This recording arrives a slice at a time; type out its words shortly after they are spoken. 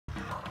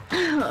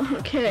Oh,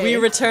 okay. We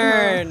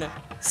return.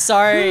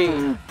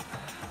 Sorry.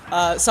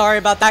 Sorry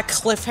about that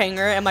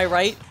cliffhanger, am I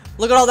right?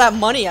 Look at all that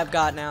money I've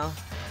got now.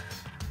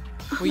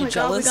 Were you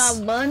jealous? God,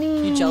 we got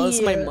money. You jealous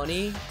of my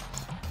money?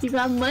 You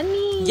got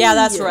money. Yeah,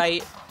 that's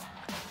right.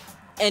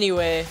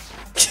 Anyway.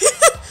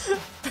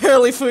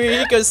 Apparently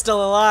Fuyuhiko's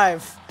still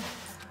alive.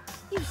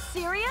 You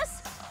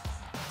serious?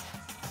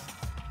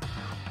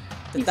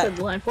 You said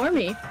the line for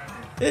me.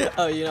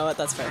 Oh, you know what?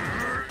 That's fair.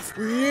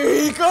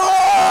 Fuyuhiko!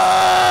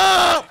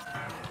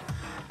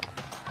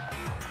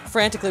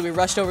 Frantically, we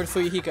rushed over to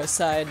Fuyuhiko's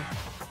side.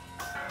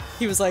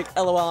 He was like,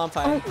 LOL, I'm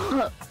fine.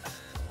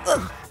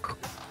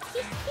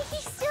 He's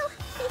still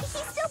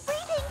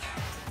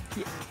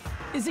breathing.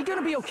 Is he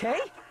gonna be okay?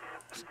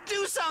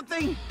 Do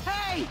something!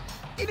 Hey!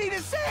 You need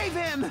to save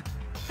him!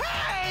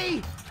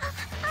 Hey!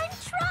 I'm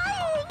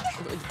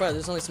trying. Bro,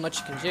 there's only so much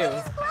you can do.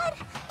 His blood,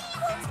 he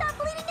won't stop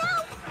bleeding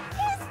out.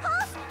 His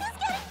pulse is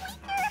getting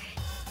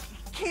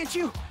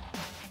weaker.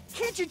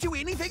 Can't you do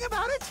anything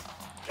about it?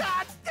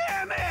 God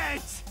damn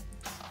it!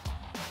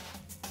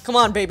 Come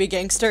on, baby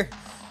gangster.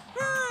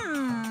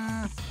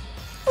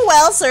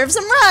 Well, serves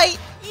him right.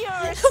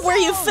 Were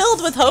you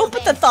filled with hope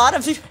at the thought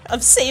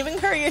of saving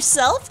her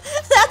yourself?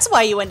 That's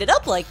why you ended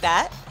up like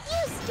that.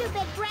 You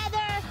stupid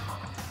brother.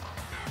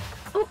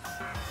 Oh,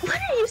 what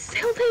are you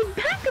so laid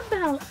back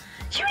about?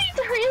 You need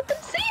to hurry up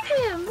and save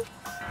him.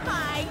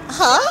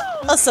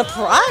 Huh? A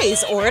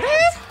surprise order?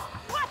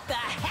 What the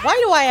heck? Why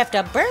do I have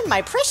to burn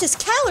my precious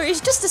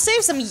calories just to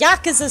save some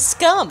Yakuza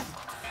scum?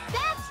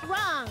 That's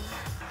wrong.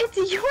 It's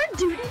your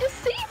duty to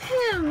save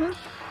him.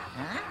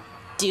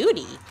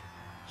 Duty?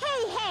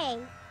 Hey.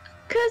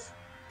 'Cause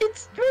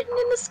it's written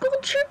in the school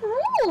trip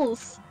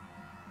rules.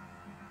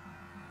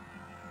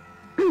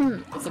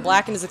 If the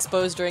Blackened is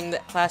exposed during the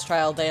class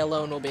trial, they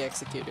alone will be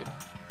executed.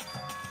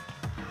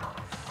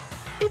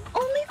 If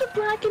only the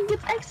Blackened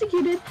gets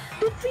executed,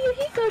 then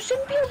Fuyuhiko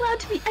shouldn't be allowed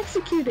to be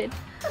executed.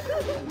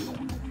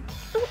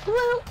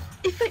 Well,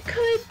 if I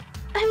could,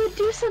 I would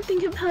do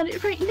something about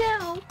it right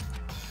now.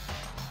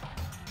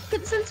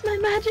 But since my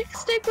magic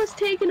stick was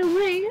taken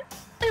away,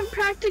 I'm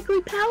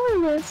practically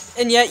powerless.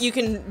 And yet you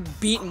can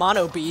beat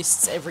mono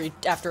beasts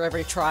after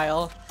every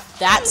trial.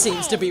 That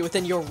seems to be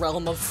within your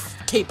realm of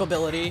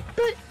capability.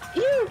 But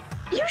you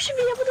should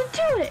be able to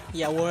do it.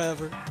 Yeah,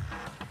 whatever.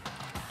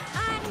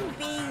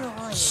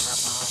 Unbelievable.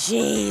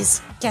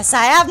 Jeez, guess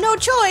I have no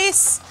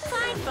choice.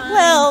 Fine.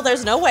 Well,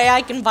 there's no way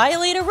I can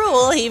violate a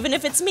rule, even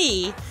if it's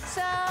me.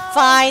 So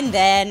Fine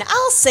then,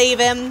 I'll save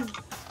him.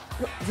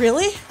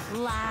 Really?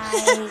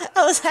 lie.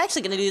 I was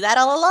actually gonna do that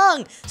all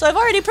along, so I've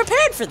already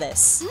prepared for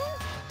this.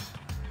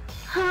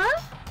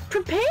 Huh?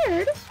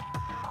 Prepared?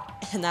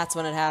 And that's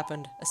when it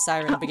happened. A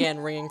siren began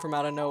ringing from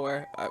out of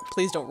nowhere.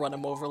 Please don't run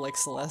him over like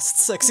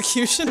Celeste's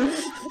execution.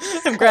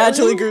 And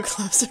gradually grew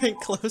closer and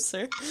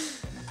closer.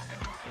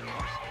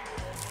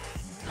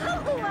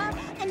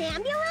 An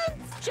ambulance?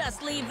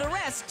 Just leave the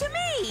rest to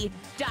me,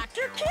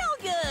 Dr.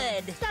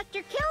 Killgood.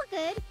 Dr.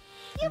 Killgood?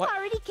 You've What?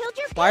 already killed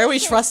your patient. Why are we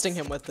trusting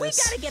him with We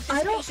this? gotta get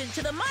this patient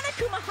to the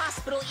Monokuma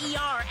Hospital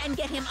ER and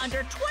get him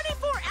under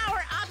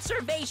 24-hour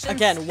observation.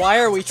 Again, why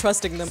are we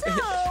trusting them? So,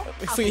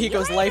 I'll see you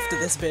Fuyuhiko's life to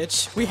later. this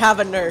bitch. We have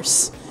a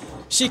nurse.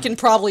 She can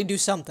probably do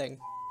something.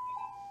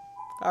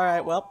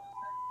 Alright, well.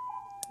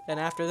 And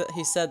after that,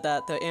 he said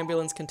that, the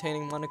ambulance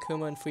containing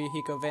Monokuma and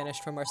Fuyuhiko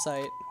vanished from our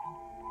sight.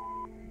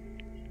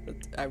 But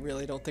I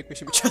really don't think we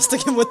should be trusting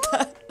him with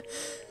that.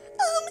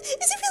 Is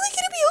it really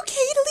gonna be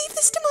okay to leave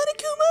this to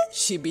Monokuma?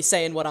 She'd be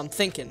saying what I'm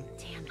thinking.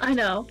 I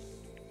know.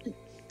 It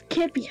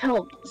can't be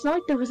helped. It's not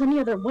like there was any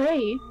other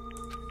way.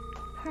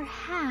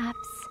 Perhaps.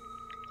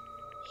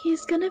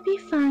 He's gonna be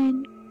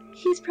fine.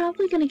 He's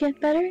probably gonna get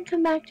better and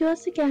come back to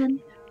us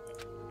again.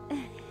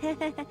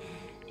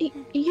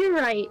 You're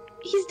right.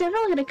 He's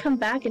definitely gonna come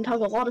back and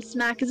talk a lot of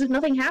smack as if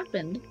nothing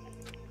happened.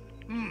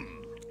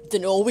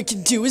 Then all we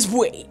can do is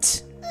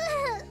wait.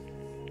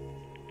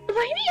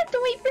 Why do you have to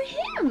wait for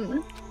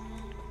him?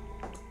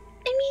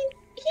 I mean,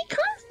 he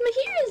caused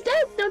Mahira's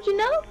death, don't you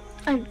know?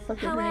 I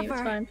fucking her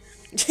name,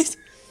 it's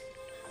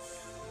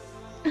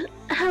fine.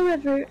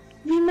 However,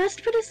 we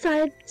must put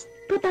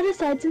that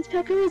aside since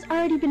Peko has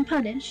already been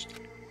punished.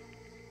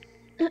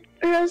 Or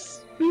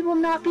else we will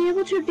not be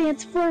able to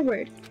advance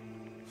forward.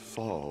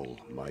 Fall,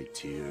 my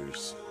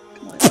tears.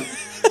 Come on.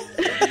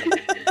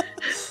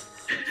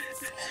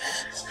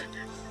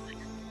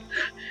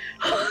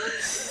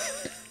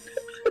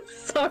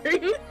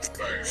 Sorry.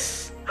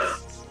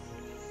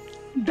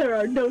 There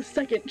are no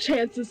second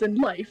chances in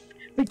life.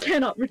 We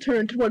cannot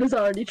return to what has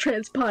already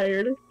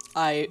transpired.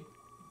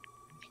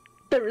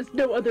 There is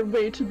no other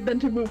way than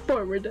to move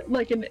forward,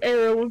 like an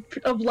arrow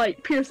of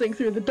light piercing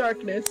through the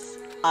darkness.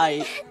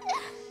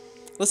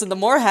 Listen, the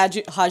more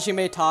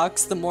Hajime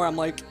talks, the more I'm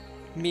like,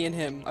 me and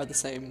him are the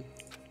same.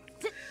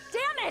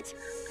 Damn it!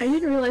 I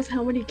didn't realize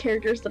how many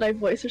characters that I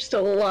voice are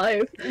still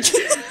alive.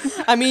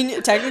 I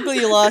mean, technically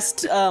you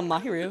lost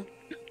Mahiru.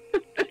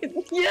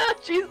 Yeah,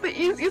 she's the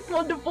easiest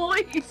one to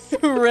voice.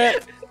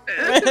 Rip.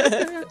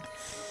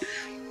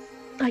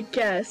 I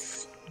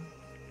guess.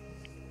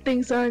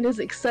 things aren't as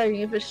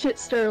exciting if a shit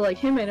stir like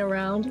him ain't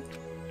around.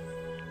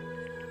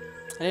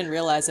 I didn't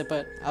realize it,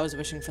 but I was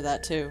wishing for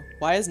that too.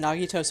 Why is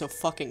Nagito so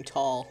fucking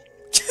tall?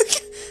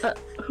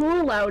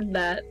 Who allowed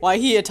that? Why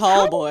he a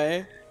tall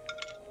boy?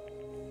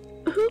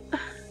 Who?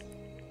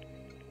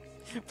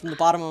 From the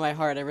bottom of my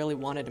heart, I really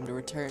wanted him to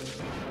return.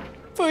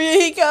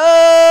 Hiyoko!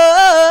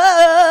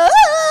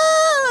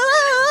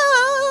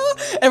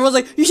 Everyone's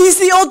like, he's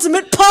the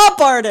ultimate pop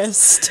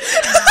artist!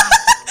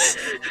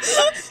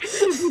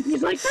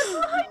 He's like, that's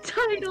my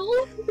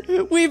title!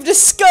 We've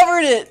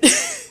discovered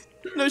it!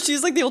 No,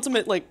 she's like the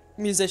ultimate, like,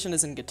 musician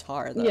is in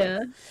guitar, though.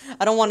 Yeah.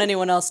 I don't want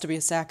anyone else to be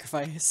a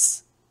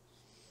sacrifice.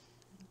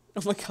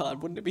 Oh my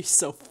god, wouldn't it be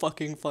so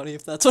fucking funny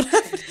if that's what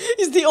happened?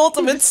 He's the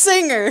ultimate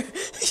singer!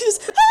 He's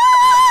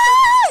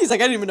like,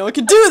 I didn't even know I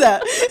could do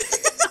that!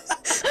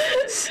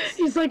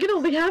 He's like, it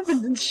only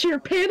happens in sheer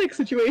panic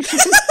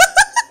situations.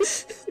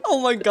 Oh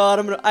my god,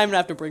 I'm gonna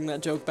have to bring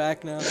that joke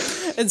back now.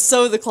 And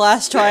so the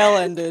class trial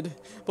ended,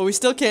 but we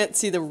still can't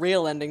see the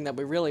real ending that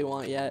we really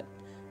want yet.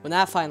 When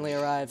that finally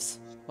arrives,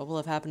 what will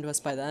have happened to us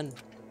by then?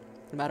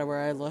 No matter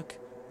where I look,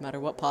 no matter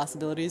what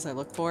possibilities I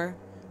look for,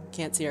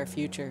 can't see our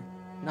future.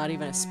 Not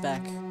even a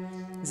speck.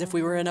 As if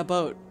we were in a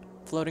boat,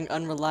 floating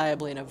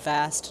unreliably in a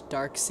vast,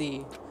 dark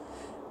sea.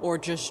 Or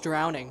just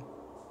drowning.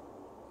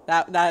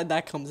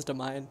 That comes to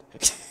mind.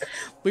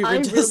 We were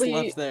just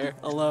left there,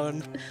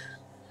 alone.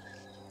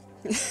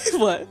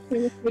 What?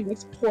 With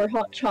this poor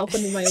hot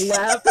chopping in my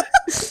lap.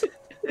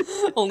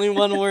 Only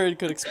one word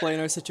could explain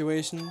our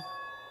situation.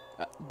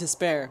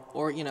 Despair.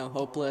 Or, you know,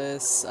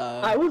 hopeless,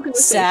 I was gonna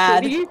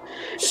sad, say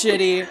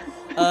shitty,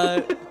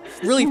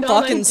 really Not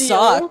fucking ideal.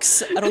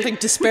 sucks. I don't think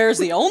despair is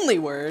the only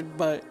word,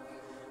 but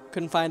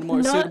couldn't find a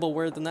more suitable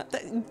word than that.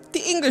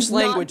 The English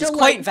language is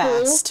quite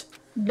vast.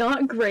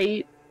 Not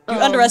great. You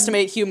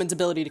underestimate humans'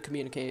 ability to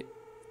communicate.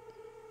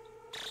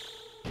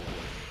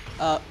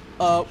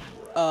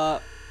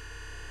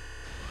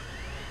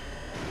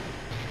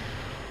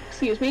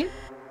 Excuse me?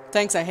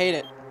 Thanks, I hate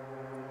it.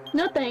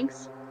 No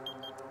thanks.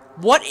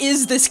 What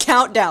is this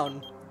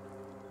countdown?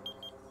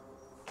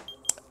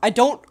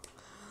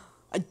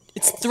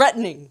 It's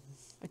threatening.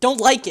 I don't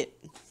like it.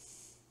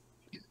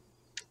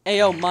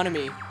 Ayo,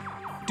 Monami.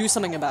 Do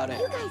something about it.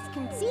 You guys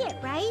can see it,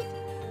 right?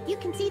 You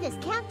can see this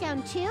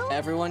countdown too?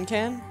 Everyone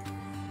can?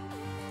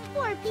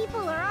 4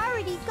 people are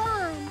already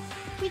gone.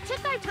 We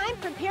took our time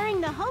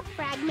preparing the hope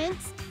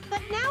fragments,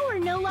 but now we're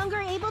no longer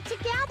able to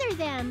gather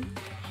them.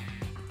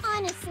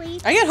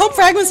 Honestly, I get hope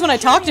fragments when I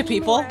talk to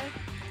people. anymore.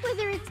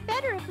 Whether it's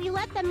better if we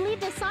let them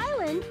leave this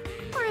island,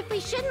 or if we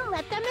shouldn't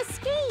let them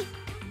escape.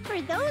 For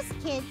those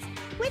kids,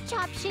 which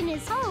option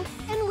is hope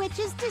and which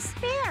is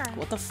despair?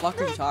 What the fuck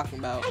are you talking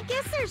about? I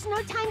guess there's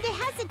no time to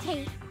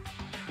hesitate.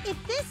 If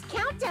this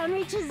countdown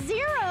reaches 0,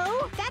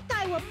 that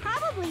guy will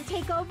probably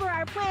take over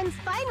our plan's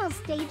final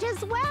stage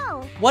as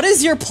well. What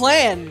is your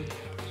plan?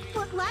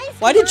 What lies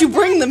Why did you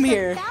beyond bring that them is the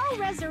here? foul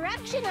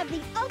resurrection of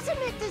the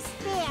ultimate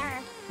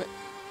despair.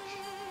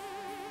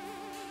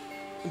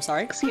 I'm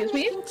sorry? Excuse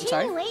me? And the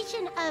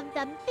continuation of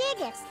the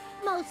biggest,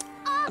 most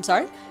awful, I'm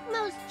sorry?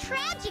 most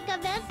tragic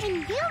event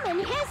in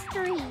human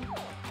history.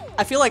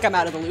 I feel like I'm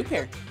out of the loop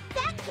here.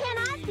 That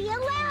cannot be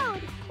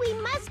allowed. We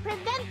must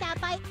prevent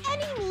that by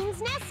any means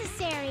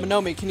necessary.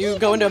 Manomi, can you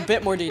go into a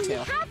bit more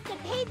detail? We have to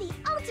pay the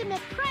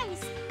ultimate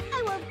price.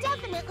 I will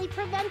definitely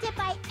prevent it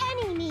by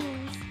any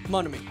means.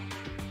 Monami.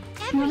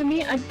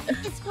 Monami,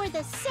 It's for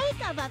the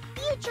sake of a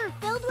future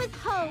filled with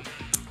hope.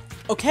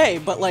 Okay,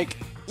 but like,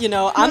 you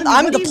know, Monami,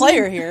 I'm what the do you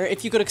player mean? here.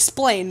 If you could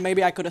explain,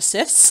 maybe I could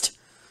assist.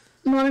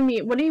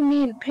 Monami, what do you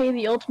mean pay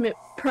the ultimate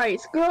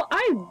price? Girl,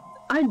 I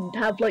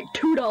have like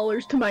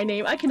 $2 to my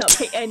name. I cannot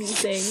pay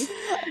anything.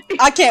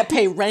 I can't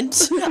pay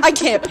rent. I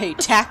can't pay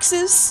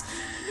taxes.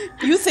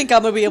 You think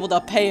I'm gonna be able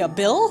to pay a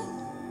bill?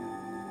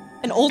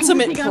 An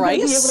ultimate You think I'm gonna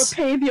be able price? to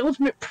pay the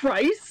ultimate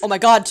price? Oh my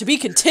god, to be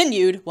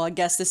continued. Well, I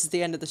guess this is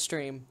the end of the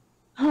stream.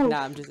 Oh,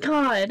 Nah, I'm just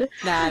God.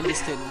 Nah, I'm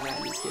just kidding. Nah,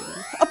 I'm just kidding.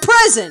 A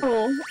present!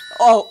 Oh.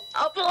 Oh.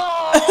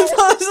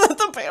 Oh. Is that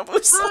the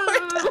bamboo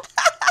sword?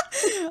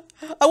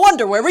 I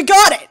wonder where we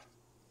got it!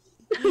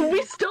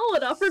 We stole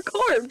it off her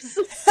corpse.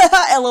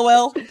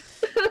 LOL.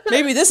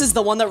 Maybe this is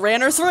the one that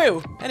ran her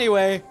through.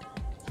 Anyway.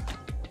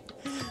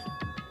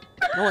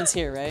 No one's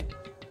here, right?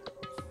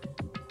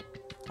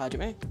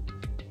 Hajime?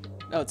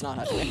 No, it's not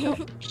Hajime.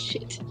 Oh,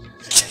 shit.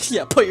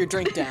 Yeah, put your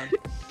drink down.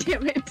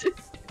 Damn it.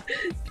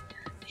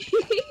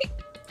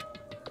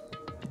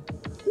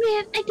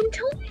 Man, I can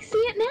totally see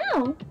it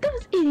now.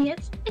 Those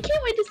idiots. I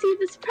can't wait to see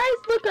the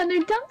surprised look on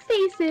their dumb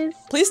faces.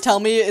 Please tell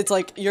me it's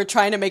like you're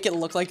trying to make it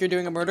look like you're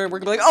doing a murder and we're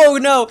gonna be like, oh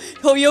no,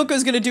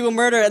 Hiyoko's gonna do a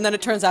murder, and then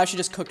it turns out she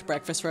just cooked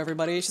breakfast for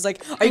everybody. She's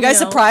like, are you guys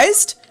know.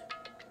 surprised?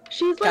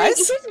 She's Guys?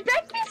 like, here's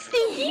breakfast,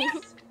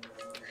 stinkies.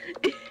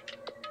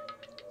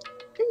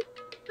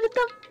 But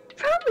they'll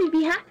probably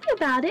be happy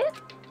about it.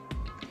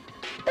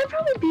 They'll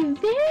probably be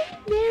very,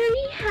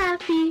 very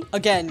happy.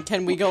 Again,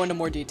 can we go into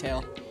more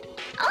detail?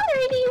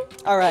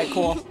 Alrighty. Alright,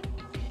 cool.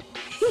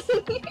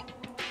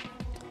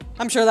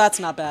 I'm sure that's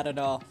not bad at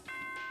all.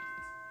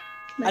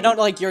 I don't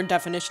like your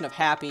definition of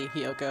happy,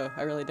 Hiyoko.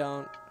 I really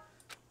don't.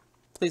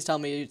 Please tell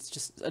me it's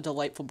just a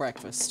delightful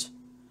breakfast.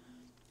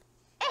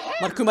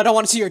 Monokuma, I don't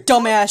want to see your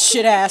dumbass,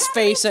 shit-ass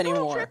face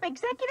anymore.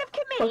 Executive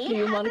Fuck Committee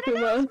you, has an Monokuma.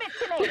 announcement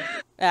to make.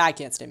 I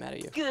can't stay mad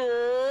at you. Good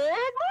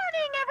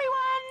morning,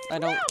 everyone. I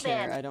don't Well,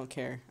 care. then. I don't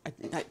care.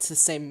 It's the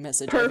same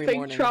message every Perfect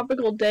morning.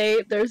 tropical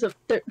day. There's a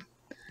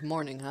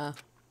Morning, huh?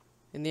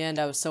 In the end,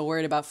 I was so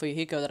worried about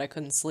Fuyuhiko that I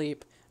couldn't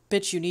sleep.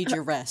 Bitch, you need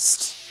your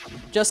rest.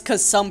 Just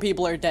cause some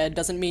people are dead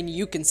doesn't mean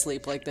you can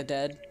sleep like the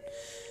dead.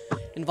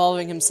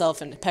 Involving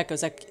himself in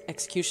Pekko's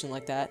execution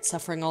like that,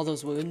 suffering all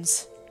those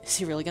wounds. Is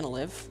he really gonna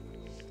live?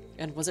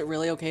 And was it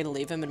really okay to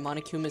leave him in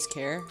Monokuma's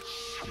care?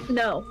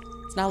 no.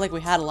 It's not like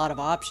we had a lot of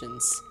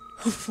options.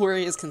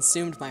 Worry has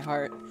consumed my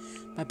heart.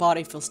 My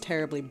body feels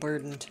terribly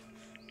burdened.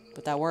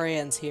 But that worry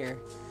ends here.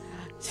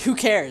 Who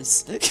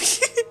cares?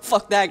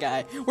 Fuck that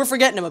guy. We're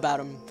forgetting him about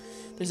him.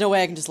 There's no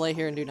way I can just lay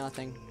here and do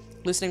nothing.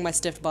 Loosening my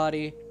stiff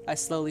body, I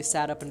slowly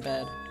sat up in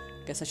bed.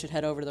 Guess I should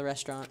head over to the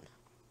restaurant.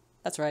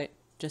 That's right.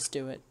 Just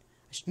do it.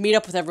 I should meet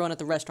up with everyone at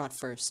the restaurant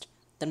first.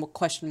 Then we'll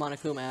question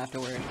Monokuma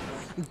afterward.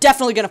 I'm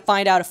definitely gonna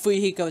find out if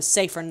Fuyuhiko is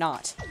safe or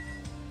not.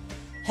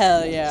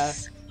 Hell yeah.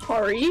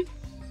 Hurry.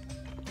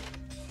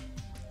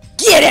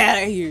 Get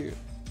out of here!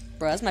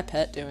 Bro, how's my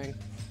pet doing?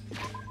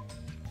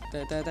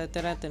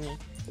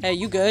 Hey,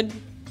 you good?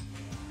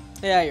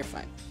 Yeah, you're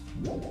fine.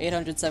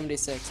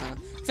 876, huh?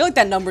 I feel like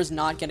that number's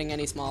not getting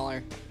any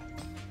smaller.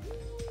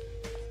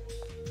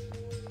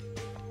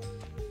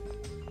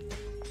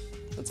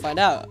 Let's find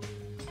out.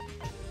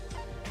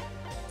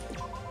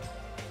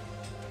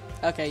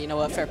 Okay, you know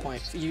what? Fair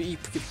point.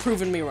 You've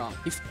proven me wrong.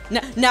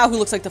 Now who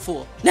looks like the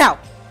fool? Now!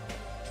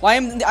 Why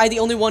am I the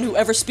only one who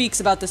ever speaks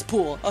about this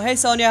pool? Oh, hey,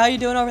 Sonia, how you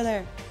doing over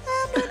there?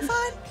 I'm doing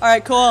fine.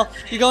 Alright, cool.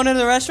 You going into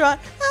the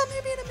restaurant?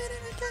 Maybe in a minute.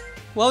 Okay.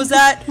 What was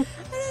that?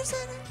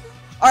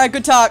 Alright,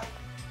 good talk.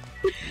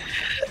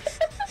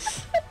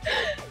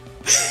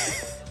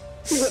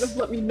 You would have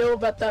let me know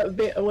about that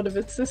bit. I would have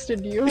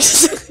assisted you.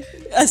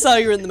 I saw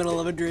you were in the middle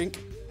of a drink.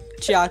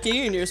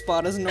 Chiaki, and your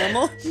spot is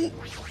normal.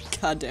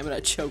 God damn it, I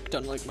choked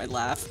on, like, my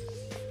laugh.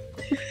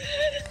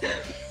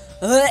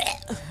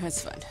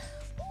 That's fine.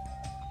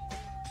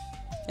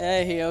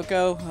 Hey,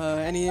 Hiyoko,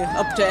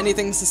 up to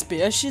anything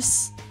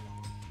suspicious?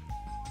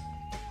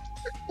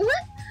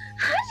 What?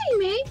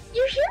 Hajime?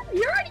 You're here?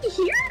 You're already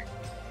here?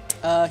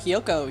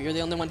 Hiyoko, you're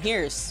the only one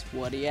here.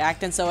 What are you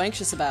acting so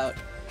anxious about?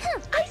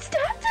 I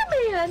stabbed a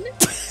man! Don't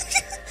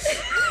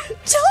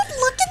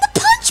look in the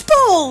punch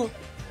bowl!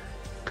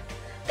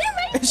 There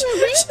might be a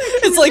way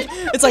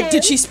It's like,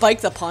 did she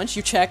spike the punch?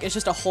 You check, it's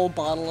just a whole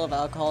bottle of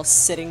alcohol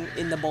sitting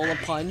in the bowl of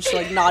punch,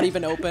 like, not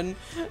even open.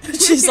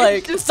 She's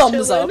like, Just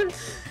thumbs chilling. up.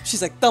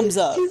 She's like, thumbs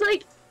up. She's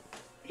like,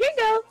 here you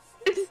go.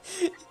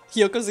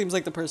 Hiyoko seems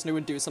like the person who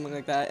would do something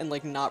like that and,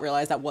 like, not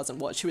realize that wasn't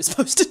what she was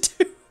supposed to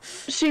do.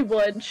 She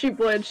would. She'd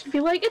be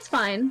like, it's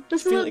fine.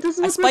 This is Like, what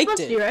I we're spiked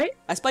supposed to do, right?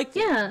 I spiked it.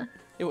 Yeah.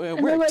 It And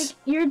worked. they're like,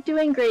 you're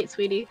doing great,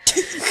 sweetie.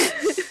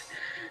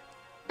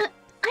 I'm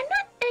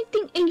not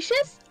acting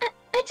anxious.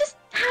 I just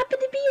happened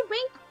to be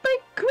awake by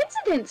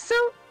coincidence, so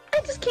I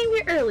just came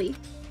here early.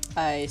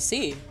 I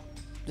see.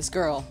 This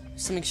girl,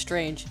 something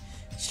strange.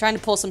 She's trying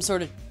to pull some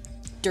sort of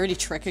dirty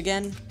trick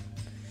again.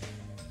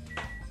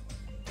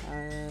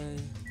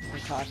 I'll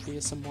talk to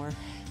you some more.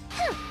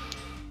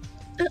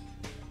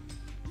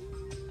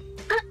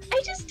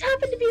 I just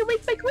happened to be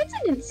awake by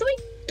coincidence, so I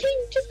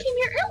just came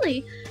here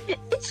early.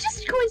 It's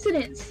just a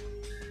coincidence.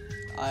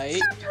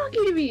 Stop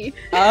talking to me.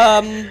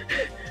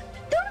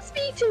 Don't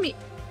speak to me.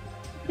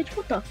 Bitch,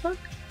 what the fuck?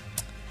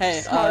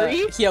 Hey,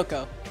 Sorry?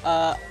 Hiyoko,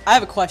 I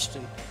have a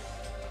question.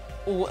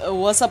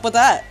 What's up with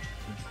that?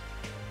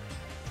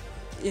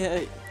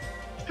 Yeah.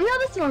 No,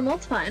 that's normal.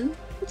 It's fine.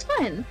 It's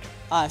fine.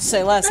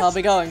 Say less, I'll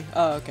be going.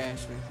 Oh, okay.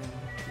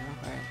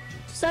 Alright.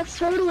 That's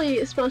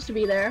totally supposed to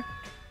be there.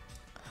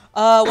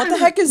 What the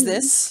heck is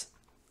this?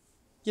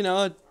 You know,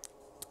 a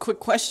quick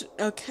question.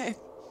 Okay.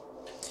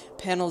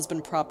 Panel has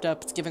been propped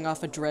up. It's giving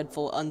off a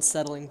dreadful,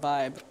 unsettling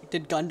vibe.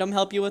 Did Gundam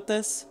help you with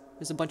this?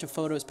 There's a bunch of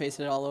photos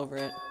pasted all over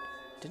it.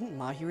 Didn't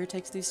Mahiru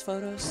take these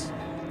photos?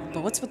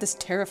 But what's with this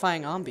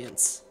terrifying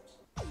ambience?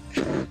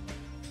 Yay!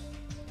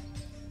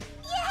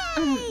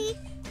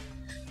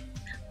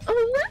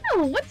 Oh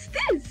wow, what's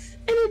this?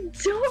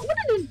 What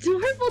an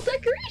adorable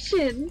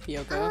decoration!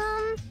 Hiyoko?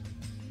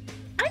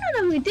 I don't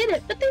know who did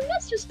it, but they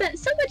must have spent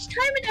so much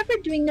time and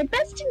effort doing their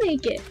best to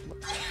make it.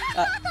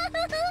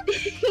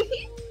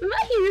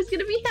 Mahiru's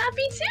gonna be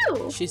happy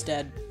too! She's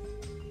dead.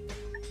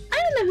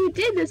 I don't know who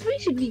did this, we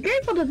should be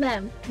grateful to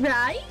them,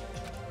 right?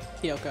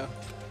 Hiyoko.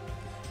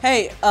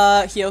 Hey,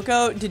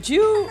 Hiyoko, did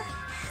you...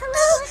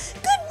 Hello,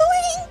 good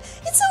morning!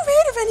 It's so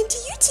rare to run into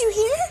you two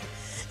here.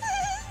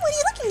 What are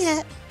you looking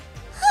at?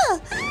 Huh?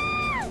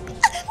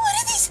 What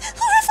are these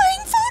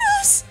horrifying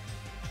photos?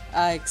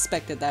 I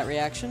expected that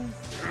reaction.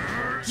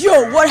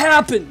 Yo, what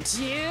happened?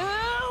 You?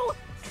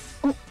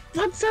 Oh,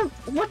 what's up?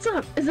 What's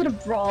up? Is it a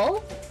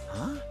brawl?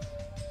 Huh?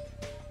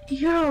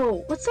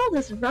 Yo, what's all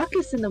this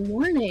ruckus in the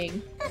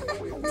morning?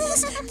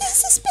 This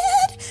is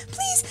bad.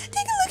 Please,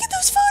 take a look at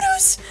those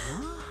photos.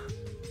 Huh?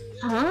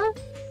 Huh?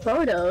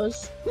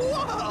 Photos?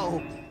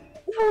 Whoa!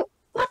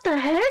 What the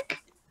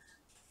heck?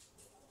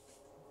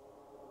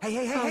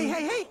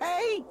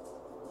 Hey!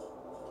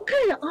 What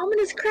kind of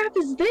ominous crap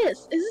is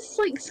this? Is this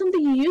like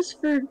something you use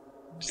for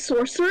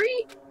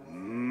sorcery?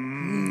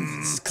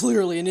 This is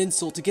clearly an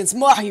insult against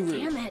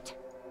Mahiru. Damn it.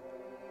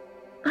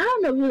 I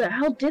don't know who the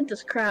hell did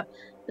this crap,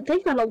 but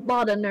they've got a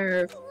lot of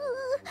nerve.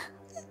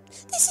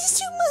 This is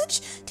too much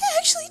to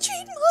actually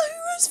treat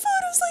Mahiru's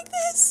photos like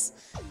this.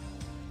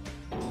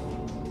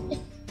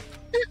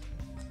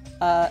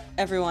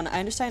 Everyone, I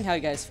understand how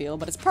you guys feel,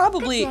 but it's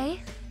probably... Good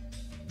day.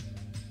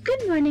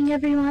 Good morning,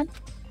 everyone.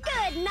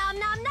 Good nom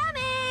nom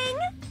numbing!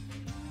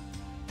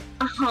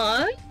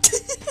 Uh-huh.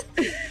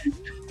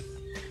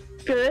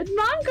 Good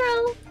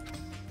mongrel.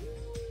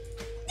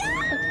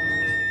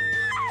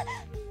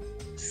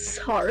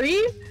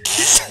 Sorry?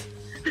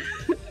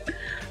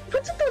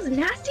 What's with those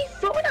nasty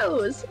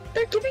photos?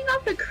 They're giving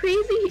off a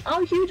crazy,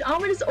 huge,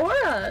 ominous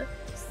aura.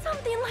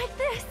 Something like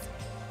this.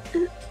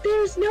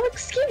 There's no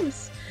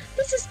excuse.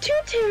 This is too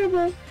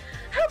terrible.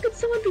 How could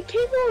someone be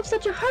capable of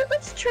such a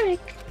heartless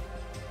trick?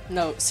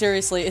 No,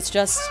 seriously, it's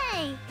just...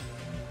 Hey!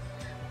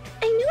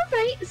 I know,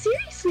 right?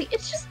 Seriously,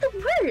 it's just the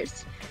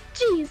worst.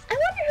 Jeez, I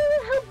wonder who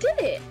the hell did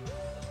it.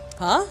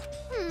 Huh?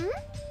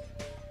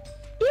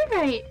 You're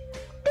right.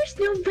 There's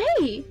no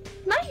way.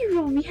 Mahiru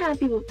won't be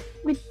happy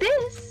with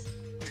this.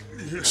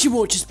 She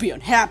won't just be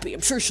unhappy.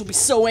 I'm sure she'll be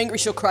so angry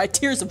she'll cry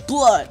tears of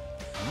blood.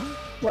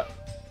 What?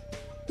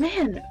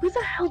 Man, who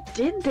the hell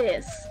did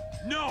this?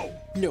 No!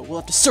 No, we'll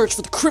have to search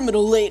for the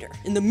criminal later.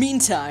 In the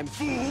meantime...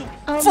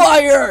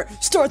 Fire!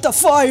 Start the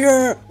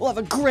fire! We'll have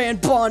a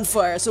grand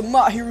bonfire so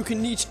Mahiru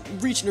can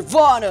reach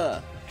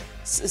Nirvana!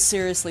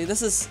 Seriously,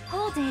 this is...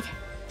 Hold it.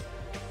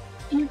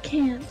 You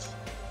can't.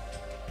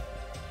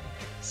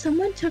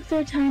 Someone took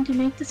their time to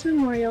make this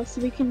memorial so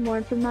we can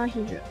mourn for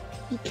Mahiru.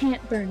 You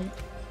can't burn it.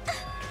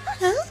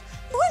 Huh?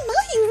 More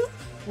Mahiru?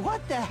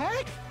 What the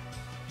heck?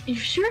 You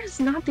sure it's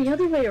not the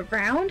other way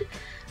around?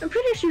 I'm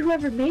pretty sure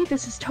whoever made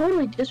this is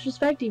totally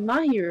disrespecting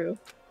Mahiru.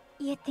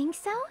 You think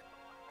so?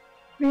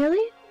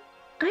 Really?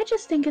 I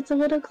just think it's a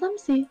little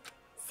clumsy.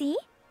 See?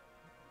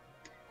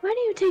 Why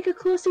don't you take a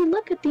closer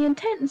look at the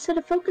intent instead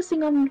of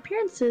focusing on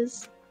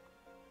appearances?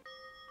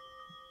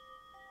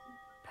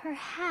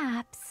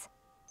 Perhaps.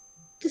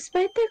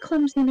 Despite their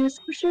clumsiness,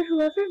 I'm sure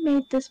whoever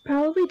made this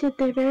probably did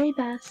their very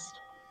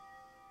best.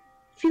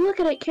 If you look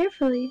at it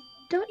carefully,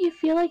 don't you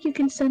feel like you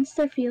can sense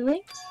their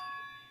feelings?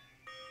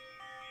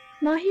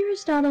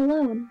 Mahiru's not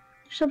alone.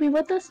 She'll be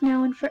with us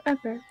now and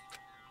forever.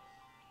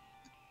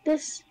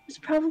 This was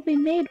probably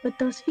made with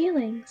those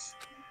feelings.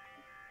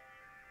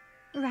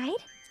 Right?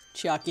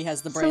 Chiaki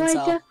has the brain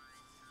cell.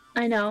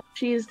 I know,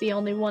 she's the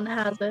only one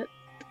that has it.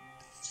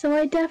 So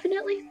I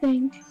definitely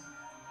think...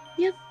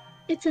 Yep,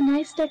 it's a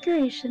nice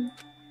decoration.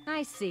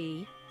 I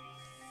see.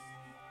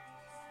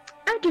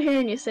 After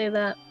hearing you say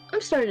that,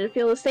 I'm starting to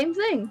feel the same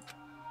thing.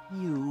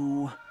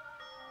 You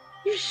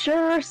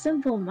sure are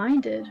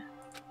simple-minded.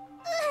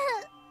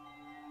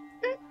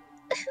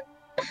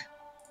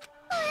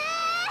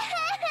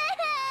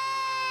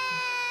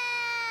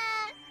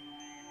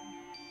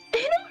 I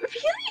don't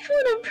really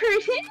want to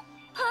burn it.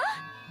 Huh?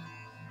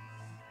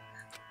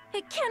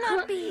 It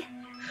cannot be.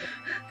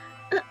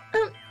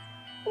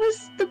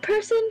 Was the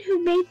person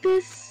who made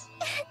this...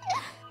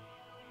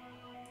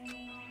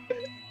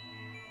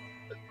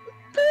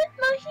 But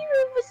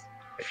Mahiru was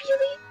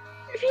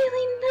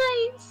really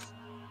nice.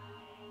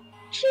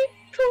 She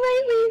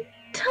politely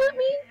taught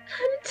me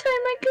how to tie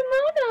my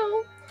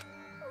kimono.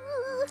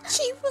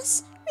 She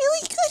was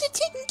really good at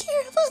taking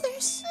care of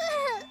others.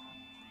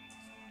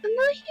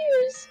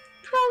 Mahiru's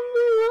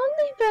probably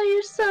lonely by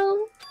herself.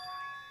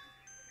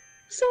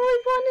 So I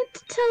wanted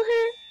to tell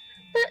her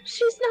that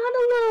she's not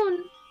alone,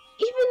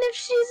 even if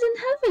she's in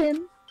heaven.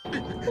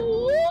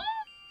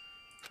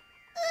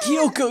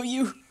 Hiyoko,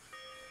 you...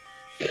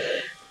 I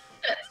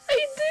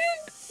did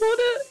want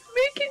to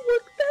make it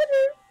look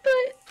better,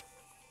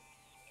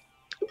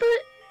 but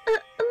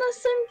unless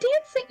I'm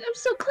dancing, I'm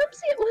so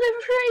clumsy at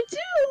whatever I do.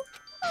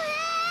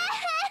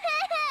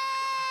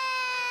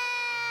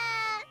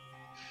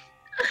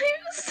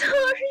 I'm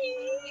sorry.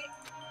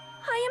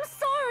 I am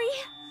sorry.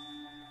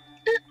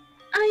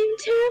 I am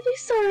terribly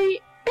sorry.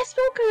 I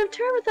spoke out of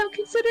turn without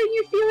considering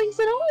your feelings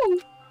at all.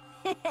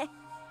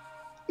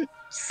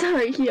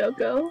 Sorry,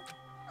 Hiyoko.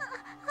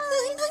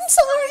 I'm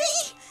sorry.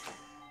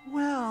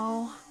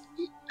 well,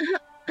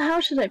 How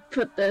should I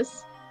put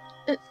this?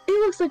 It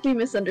looks like we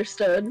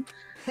misunderstood.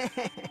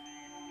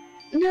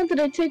 Now that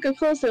I take a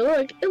closer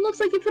look, it looks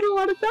like you put a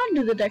lot of thought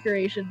into the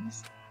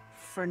decorations.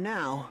 for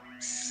now.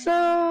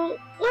 So,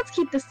 let's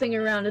keep this thing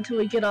around until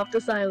we get off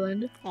this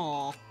island.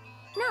 Aw.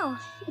 No.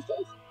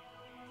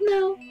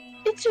 No,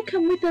 it should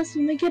come with us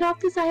when we get off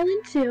this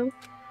island too.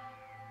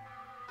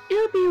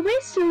 It'll be a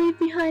waste to leave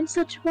behind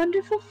such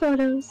wonderful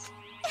photos.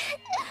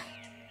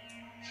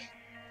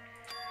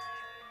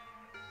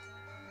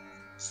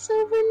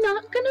 So we're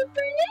not gonna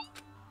burn it?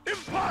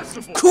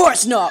 Impossible! Of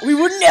course not! We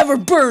would never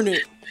burn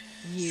it!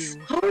 You.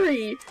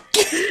 Sorry!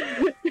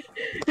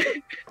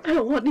 I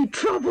don't want any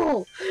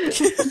trouble!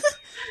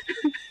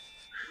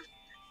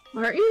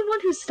 Aren't you the one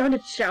who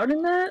started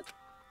shouting that?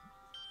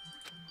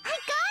 I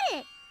got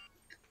it!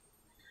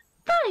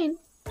 Fine,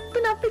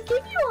 then I'll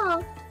forgive you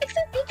all.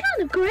 Except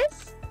Econ, of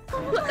course.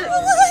 Why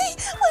are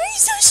you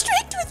so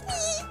strict with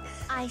me?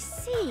 I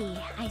see,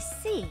 I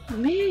see.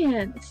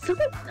 Man, so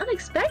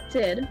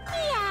unexpected.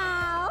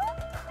 Meow!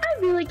 I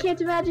really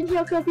can't imagine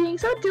Hiyoko being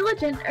so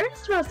diligent and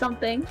earnest about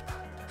something.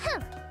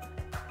 Huh.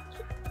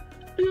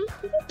 Who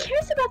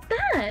cares about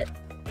that?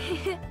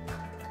 Hiyoko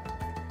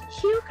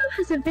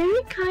has a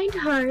very kind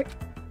heart.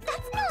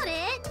 That's not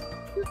it!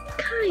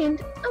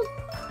 Kind? Oh,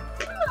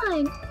 come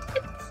on.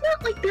 It's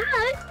not like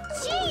that.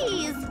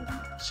 Jeez!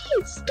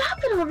 Jeez, stop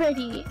it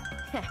already.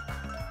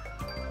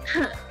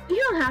 You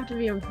don't have to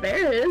be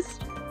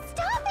embarrassed.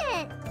 Stop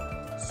it!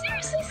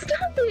 Seriously,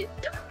 stop it.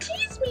 Don't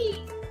tease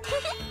me.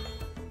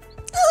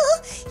 Oh,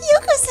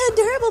 Yoko's so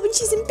adorable when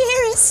she's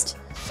embarrassed.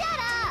 Shut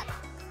up!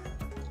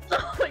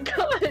 Oh my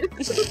god.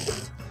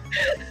 Shut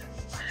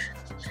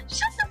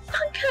the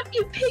fuck up,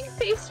 you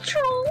pig-faced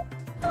troll.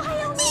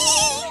 Why only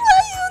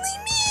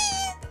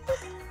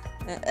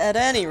me? At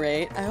any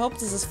rate, I hope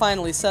this is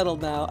finally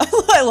settled now.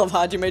 I love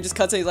Hajime just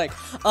cuts and he's like,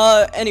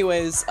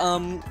 anyways,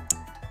 I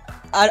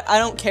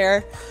don't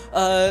care.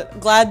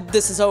 Glad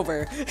this is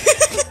over.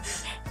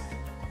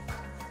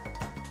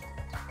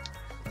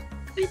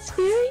 It's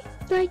very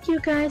like you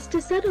guys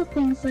to settle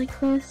things like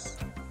this.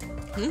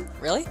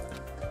 Really?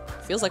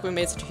 Feels like we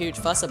made such a huge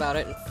fuss about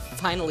it and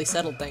finally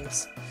settled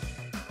things.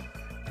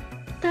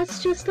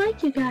 That's just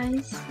like you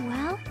guys.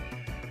 Well,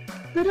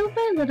 Little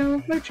by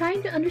little, we're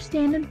trying to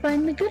understand and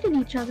find the good in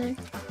each other.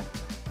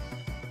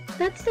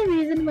 That's the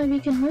reason why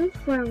we can move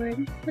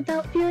forward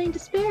without feeling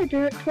despair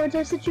towards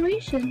our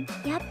situation.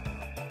 yep.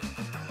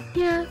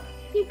 Yeah,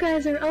 you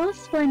guys are all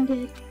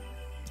splendid.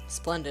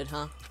 Splendid,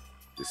 huh?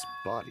 This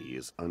body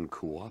is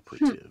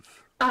uncooperative.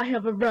 I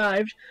have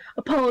arrived.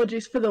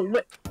 Apologies for the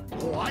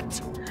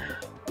What?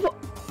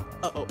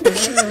 Uh-oh.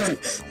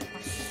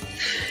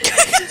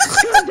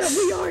 Gundam,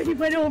 we already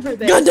went over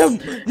this.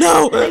 Gundam!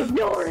 No!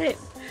 Ignore it!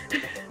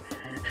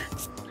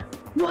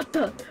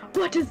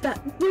 What is that?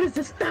 What is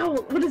this foul?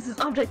 What is this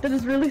object that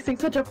is releasing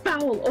such a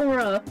foul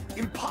aura?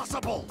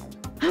 Impossible!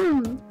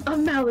 A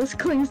malice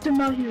clings to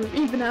Mahiru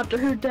even after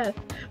her death.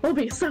 We'll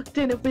be sucked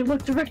in if we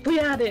look directly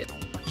at it.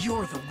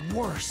 You're the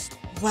worst.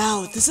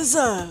 Wow, this is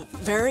a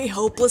very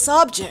hopeless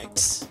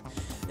object.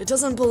 It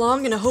doesn't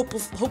belong in a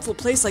hopeful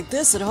place like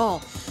this at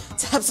all.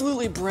 It's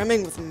absolutely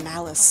brimming with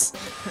malice.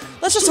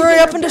 Let's just hurry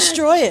up and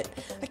destroy it.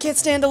 I can't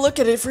stand to look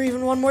at it for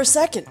even one more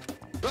second.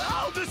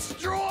 I'll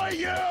destroy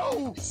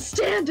you!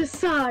 Stand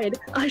aside!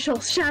 I shall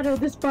shatter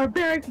this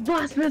barbaric,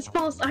 blasphemous,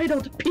 false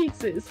idol to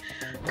pieces!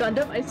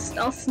 Gundam,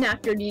 I'll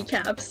snap your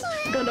kneecaps.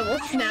 Gundam will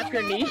snap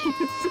your knees.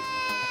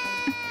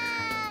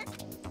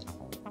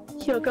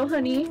 Hiyoko,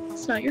 honey,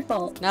 it's not your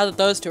fault. Now that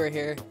those two are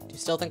here, do you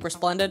still think we're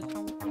splendid?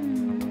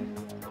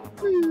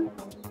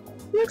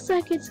 Looks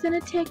like it's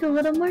gonna take a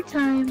little more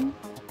time.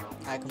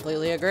 I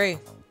completely agree.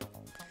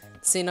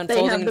 The scene have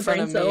unfolding in the front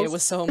of brain me, it cells.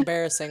 was so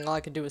embarrassing, all I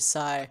could do was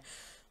sigh.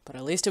 But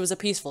at least it was a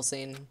peaceful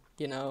scene,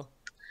 you know?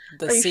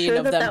 The Are you scene sure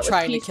of that them that was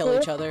trying to kill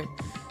peaceful? each other.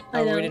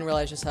 I Oh, know. we didn't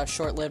realize just how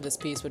short-lived this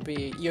peace would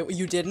be. You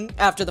didn't?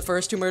 After the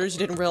first two murders, you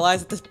didn't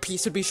realize that this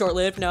peace would be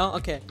short-lived? No?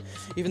 Okay.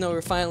 Even though we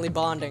were finally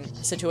bonding,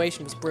 the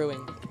situation was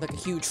brewing. Like a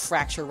huge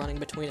fracture running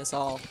between us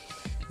all.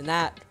 And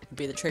that would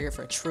be the trigger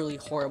for a truly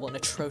horrible and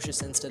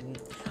atrocious incident.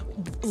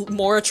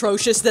 More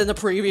atrocious than the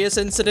previous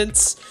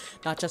incidents.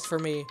 Not just for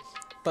me,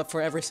 but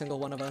for every single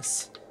one of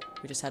us.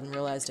 We just hadn't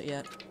realized it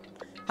yet.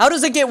 How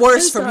does it get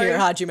worse I'm from here,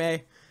 sorry.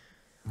 Hajime?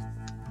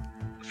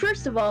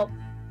 First of all,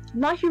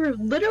 Mahiru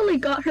literally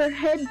got her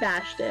head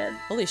bashed in.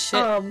 Holy shit.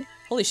 Um,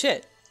 Holy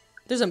shit.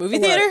 There's a movie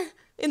What? theater?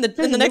 In the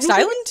There's a next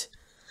movie theater? island?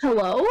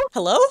 hello?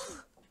 Hello?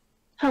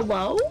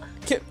 Hello?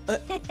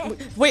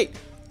 Wait.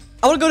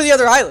 I want to go to the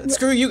other island.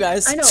 Screw you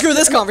guys. I know. Screw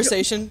this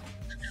conversation.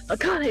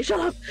 Akane, shut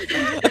up!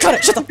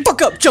 Akane, shut the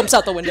fuck up! Jumps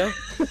out the window.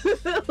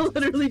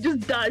 Literally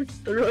just dives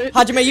through it.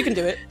 Hajime, you can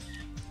do it.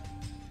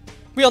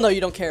 We all know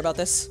you don't care about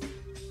this.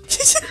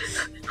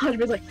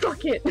 Hajime's like, fuck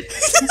it!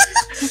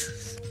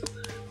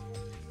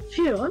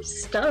 Phew, I'm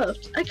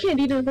stuffed. I can't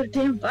eat another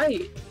damn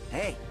bite.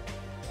 Hey,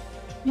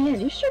 Man,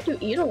 you sure do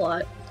eat a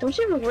lot. Don't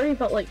you ever worry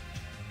about, like,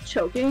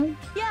 choking?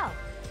 Yo!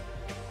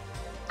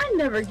 I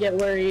never get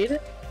worried.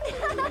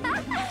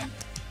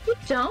 You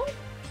don't?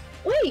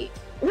 Wait,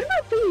 what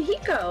about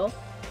Hiyoko?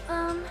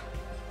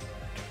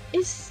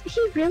 Is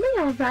he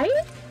really alright?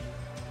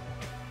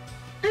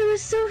 I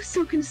was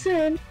so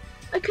concerned.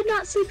 I could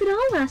not sleep at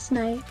all last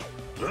night.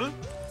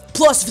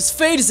 Plus, if his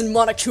fate is in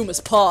Monokuma's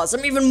paws,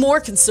 I'm even more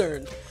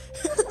concerned.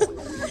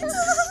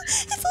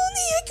 If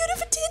only I could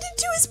have attended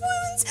to his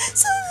wounds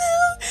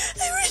somehow.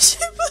 I wish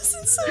I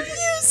wasn't so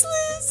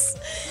useless.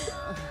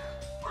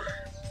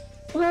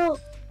 Well,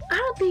 I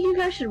don't think you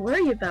guys should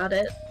worry about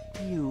it.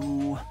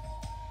 you.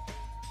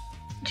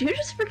 Do you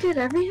just forget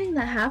everything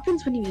that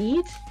happens when you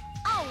eat?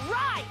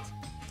 Alright!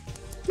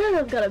 Now that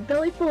I've got a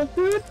belly full of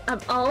food, I'm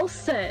all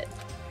set.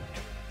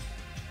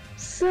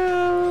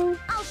 So...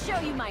 I'll show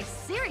you my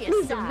serious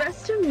Leave the side.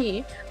 rest to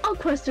me. I'll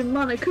question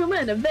Monokuma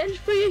and avenge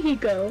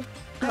Fuyuhiko.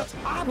 That's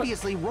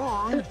obviously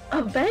wrong.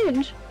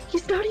 Avenge?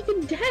 He's not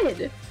even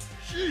dead.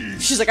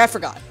 She's like, I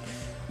forgot.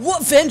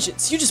 What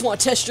vengeance? You just want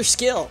to test your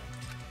skill.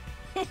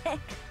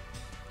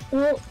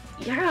 Well,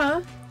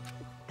 yeah.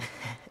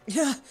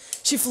 Yeah,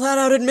 she flat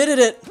out admitted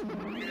it.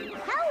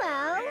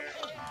 Hello.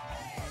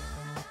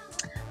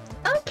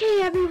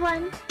 Okay,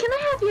 everyone. Can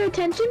I have your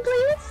attention,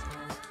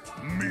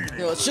 please?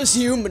 No, it's just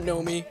you,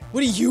 Monomi.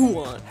 What do you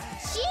want?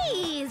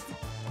 Jeez.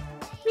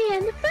 Me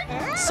and the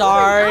friend.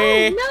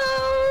 Sorry.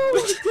 Oh,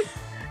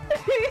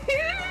 no!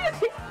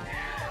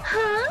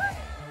 Huh?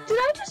 Did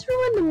I just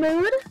ruin the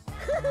mood?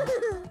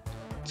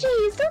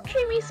 Jeez, don't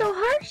treat me so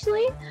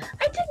harshly.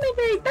 I did my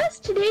very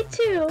best today,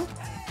 too.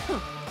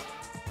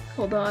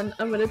 Hold on,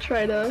 I'm gonna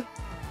try to...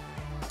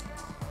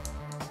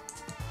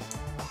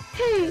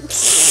 Hey!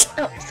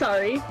 Oh,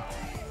 sorry.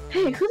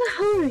 Hey, who the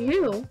hell are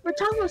you? We're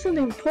talking about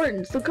something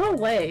important, so go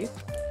away.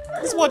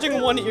 He's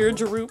watching one ear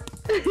droop.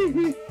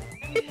 I'm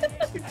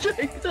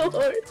trying so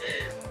hard.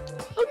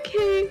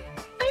 Okay,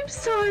 I'm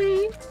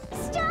sorry.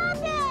 Stop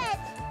it.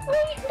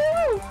 Wait,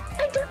 no!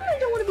 I definitely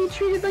don't want to be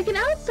treated like an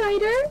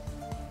outsider.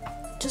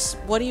 Just,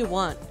 what do you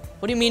want?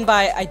 What do you mean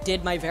by I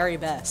did my very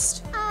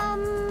best?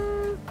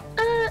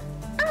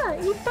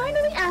 You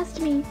finally asked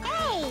me.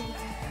 Hey.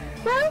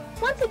 Well,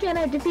 once again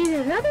I defeated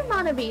another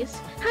Mana Beast.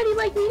 How do you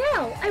like me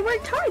now? I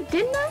worked hard,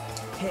 didn't I?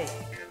 Hey,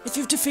 If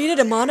you've defeated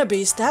a Mana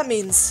Beast, that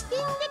means... Ding,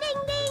 ding,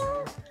 ding, ding.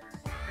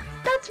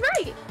 That's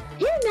right.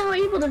 You're now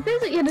able to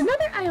visit yet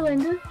another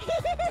island.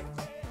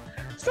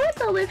 So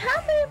let's all live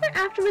happily ever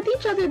after with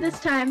each other this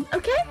time,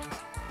 okay?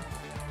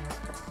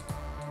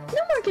 No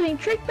more getting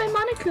tricked by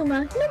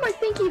Monokuma. No more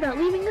thinking about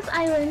leaving this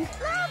island.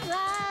 Love,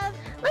 love.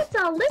 Let's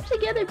all live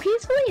together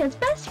peacefully as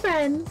best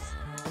friends.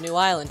 A new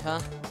island, huh?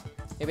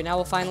 Maybe now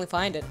we'll finally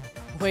find it.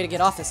 A way to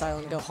get off this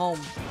island and go home.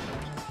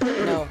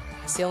 No,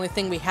 it's the only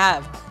thing we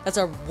have. That's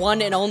our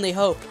one and only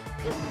hope.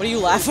 What are you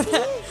laughing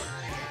at?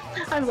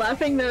 I'm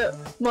laughing that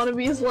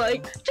Monomi's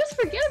like, just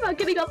forget about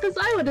getting off this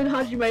island, and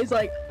Hajime's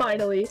like,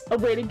 finally, a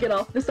way to get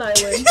off this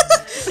island.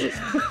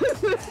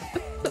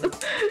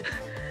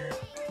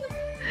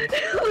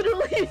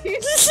 Literally.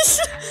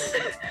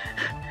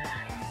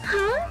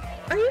 Huh?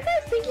 Are you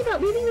guys thinking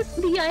about leaving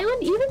the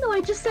island even though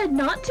I just said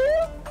not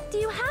to? Do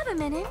you have a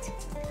minute?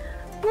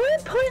 More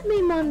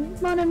importantly,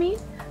 Monomi,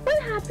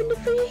 what happened to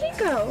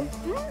Fuyuhiko?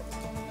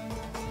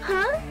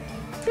 Huh?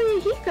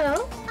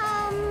 Fuyuhiko?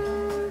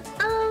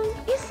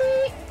 You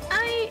see,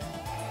 I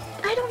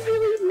don't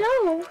really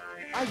know.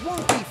 I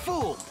won't be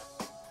fooled.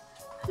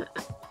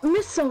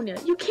 Miss Sonia,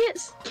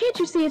 can't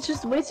you see it's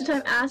just a waste of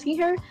time asking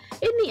her?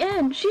 In the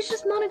end, she's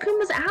just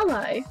Monokuma's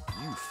ally.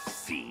 You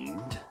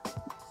fiend.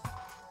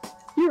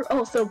 You're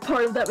also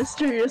part of that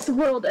mysterious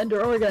World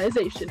Ender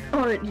organization,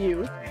 aren't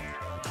you?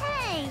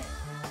 Hey.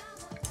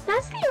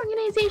 That's the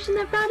organization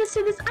that brought us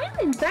to this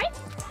island, right?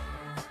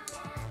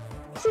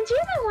 Since you're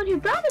the one who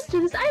brought us to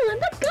this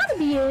island, that's gotta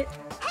be it.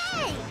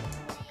 Hey.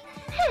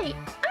 Hey,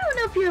 I don't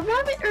know if you're a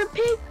rabbit or a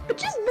pig, but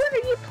just what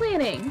are you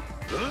planning?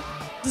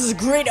 This is a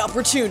great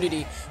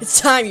opportunity. It's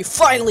time you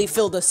finally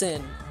filled us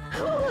in.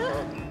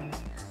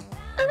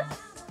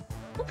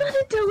 What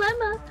a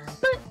dilemma,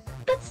 but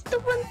that's the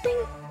one thing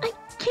I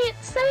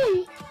can't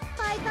say.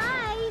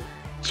 Bye-bye.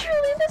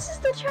 Truly, this is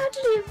the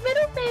tragedy of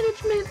middle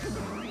management.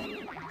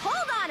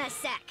 Hold on a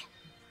sec.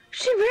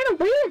 She ran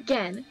away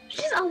again.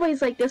 She's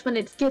always like this when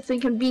it gets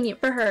inconvenient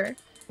for her.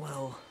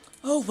 Well,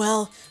 Oh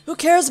well, who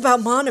cares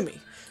about Monomi?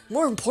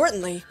 More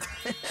importantly,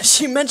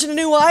 she mentioned a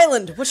new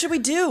island. What should we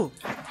do?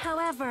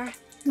 However,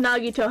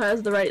 Nagito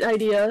has the right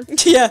idea.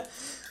 Yeah.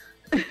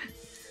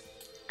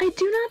 I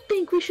do not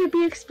think we should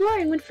be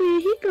exploring when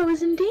Fuyuhiko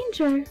is in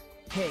danger.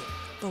 hey,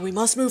 But we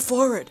must move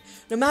forward,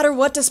 no matter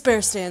what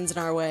despair stands in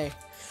our way.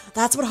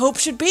 That's what hope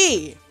should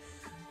be.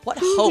 What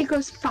hope?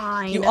 Fuyuhiko's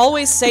fine. You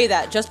always say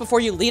that just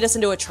before you lead us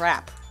into a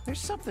trap. there's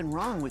something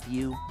wrong with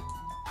you.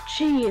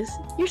 Jeez,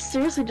 you're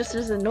seriously just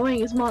as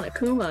annoying as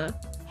Monokuma.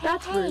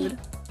 That's rude.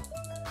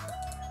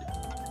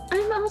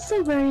 I'm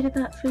also worried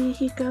about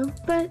Fuyuhiko,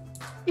 but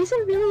is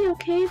it really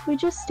okay if we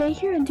just stay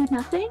here and do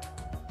nothing?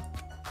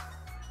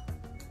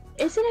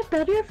 Isn't it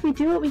better if we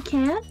do what we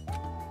can?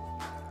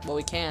 Well,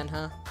 we can,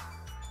 huh?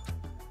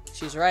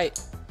 She's right.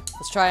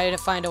 Let's try to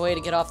find a way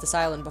to get off this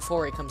island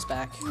before he comes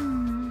back.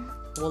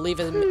 We'll leave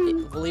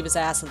his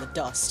ass in the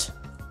dust.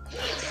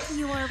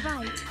 you are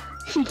right.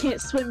 He can't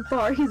swim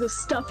far, he's a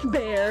stuffed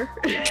bear.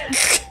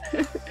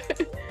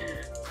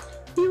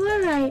 You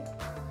are right.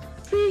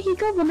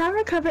 Fuyuhiko will not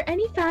recover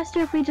any faster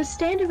if we just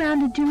stand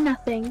around and do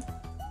nothing.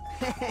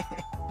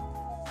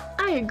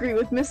 I agree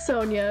with Miss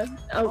Sonia.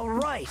 All Oh,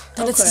 right.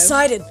 Then it's Okay.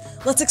 decided.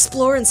 Let's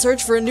explore and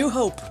search for a new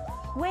hope.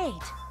 Wait.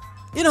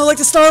 You know, like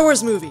the Star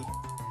Wars movie.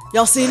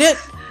 Y'all seen it?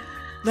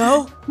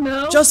 No?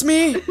 no? Just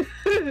me?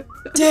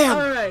 Damn.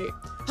 Alright.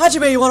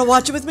 Hajime, you want to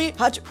watch it with me?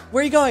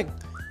 Where are you going?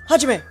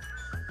 Hajime.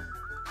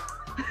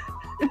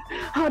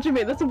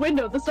 Hajime, that's a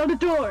window, that's not a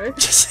door.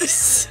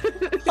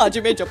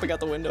 Hajime jumping out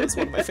the window is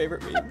one of my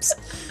favorite memes.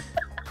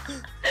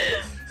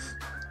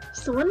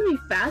 So wouldn't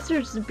it be faster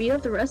just to beat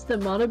up the rest of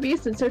the Mono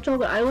Beasts and search all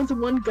the islands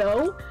in one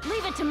go?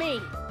 Leave it to me.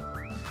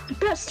 If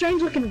that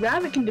strange-looking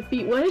rabbit can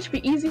defeat one, it should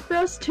be easy for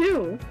us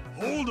too.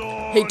 Hold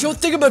on. Hey, don't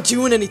think about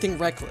doing anything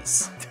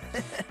reckless.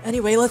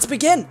 Anyway, let's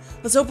begin.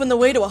 Let's open the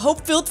way to a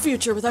hope-filled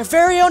future with our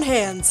very own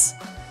hands.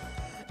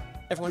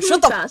 Everyone,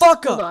 shut the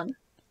fuck up. Hold on.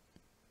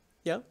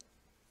 Yeah.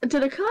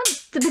 Did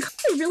Akane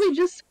really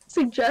just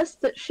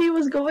suggest that she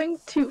was going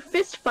to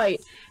fist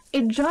fight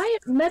a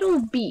giant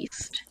metal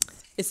beast?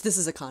 This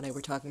is Akane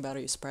we're talking about. Are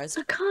you surprised?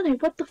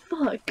 Akane, what the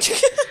fuck?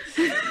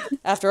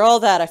 After all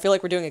that, I feel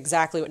like we're doing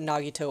exactly what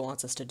Nagito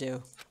wants us to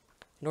do.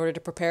 In order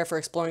to prepare for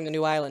exploring the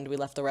new island, we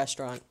left the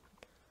restaurant.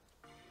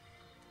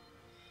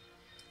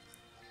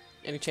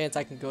 Any chance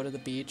I can go to the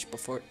beach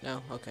before?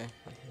 No? Okay.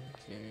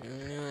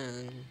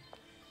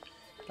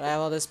 But I have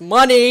all this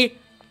money!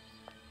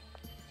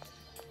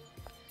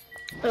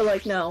 They're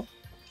like, no.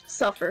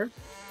 Suffer.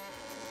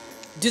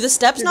 Do the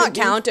steps not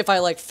count if I,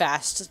 like,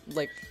 fast?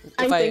 Like, if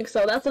I think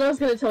so. That's what I was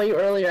gonna tell you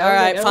earlier.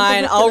 Alright,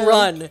 fine. I'll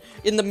run.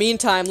 In the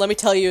meantime, let me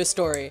tell you a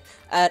story.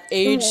 At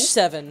age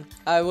 7,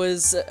 I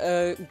was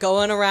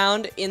going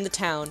around in the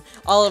town.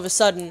 All of a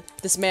sudden,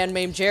 this man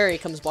named Jerry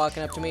comes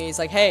walking up to me. He's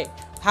like, hey,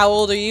 how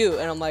old are you?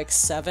 And I'm like,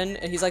 7.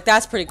 And he's like,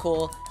 that's pretty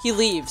cool. He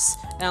leaves.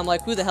 And I'm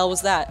like, who the hell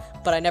was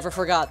that? But I never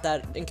forgot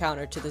that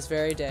encounter to this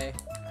very day.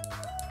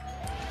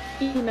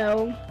 You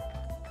know,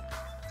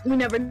 we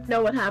never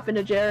know what happened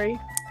to Jerry.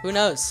 Who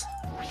knows?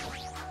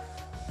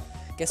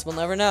 Guess we'll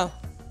never know.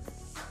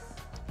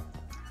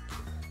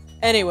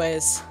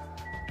 Anyways.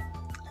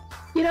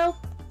 You know,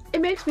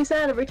 it makes me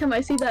sad every time I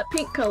see that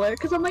pink color,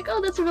 because I'm like,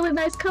 oh, that's a really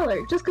nice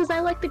color, just because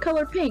I like the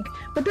color pink.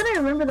 But then I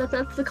remember that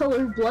that's the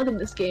color of blood in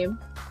this game.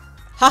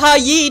 Haha,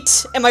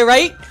 yeet! Am I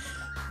right?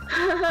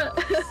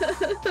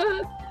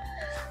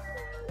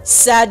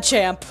 Sad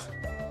champ.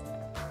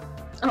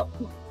 Oh.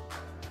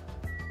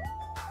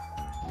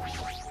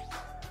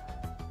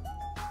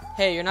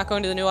 Hey, you're not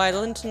going to the new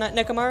island tonight,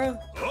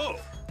 Nekomaru? Oh.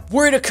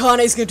 Worried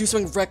Akane's gonna do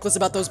something reckless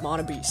about those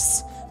Mono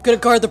Beasts. I'm gonna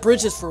guard the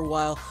bridges for a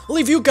while. I'll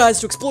leave you guys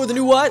to explore the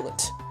new island.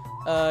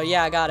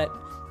 Yeah, I got it.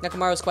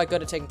 Nekomaru's quite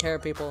good at taking care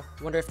of people.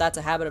 Wonder if that's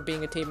a habit of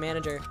being a team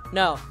manager.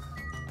 No.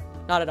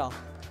 Not at all.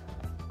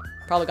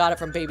 Probably got it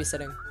from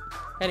babysitting.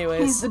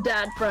 Anyways. He's the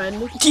dad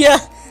friend. Yeah!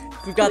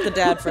 We've got the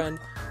dad friend.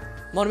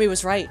 Monomi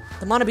was right.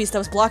 The Mono Beast that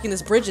was blocking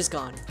this bridge is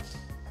gone.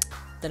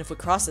 Then if we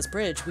cross this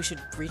bridge, we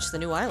should reach the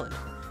new island.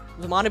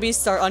 The Mono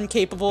Beasts are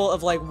incapable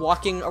of, like,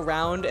 walking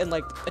around and,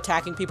 like,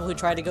 attacking people who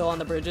try to go on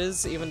the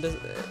bridges, even to,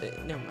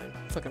 never mind.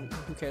 Fucking,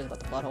 who cares about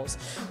the plot holes?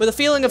 With a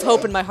feeling of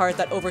hope in my heart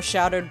that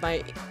overshadowed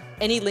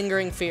any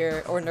lingering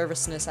fear or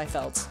nervousness I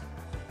felt.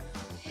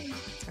 I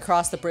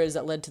crossed the bridge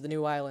that led to the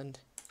new island.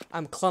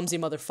 I'm a clumsy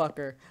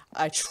motherfucker.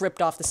 I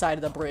tripped off the side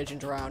of the bridge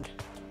and drowned.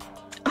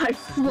 I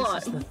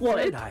what?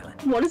 What?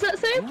 What does that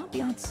say? The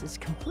ambiance is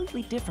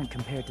completely different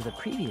compared to the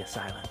previous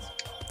islands.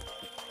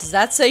 Does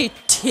that say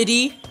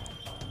titty?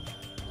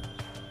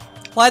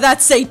 Why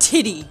that say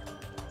titty?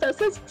 That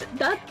says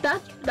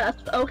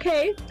that's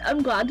okay.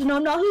 I'm glad to know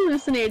I'm not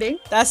hallucinating.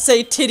 That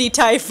say titty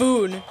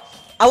typhoon.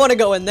 I want to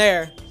go in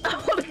there. I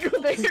want to go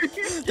there.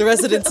 The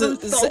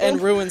residences and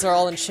ruins are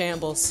all in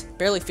shambles.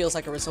 Barely feels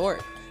like a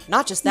resort.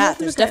 Not just that,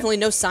 there's definitely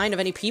no sign of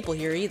any people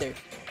here either.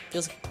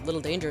 Feels a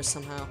little dangerous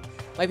somehow.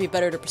 Might be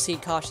better to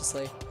proceed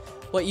cautiously.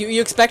 What,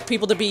 you expect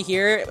people to be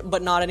here,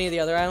 but not any of the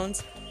other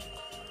islands?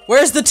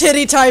 Where's the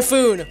titty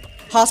typhoon?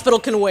 Hospital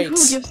can wait.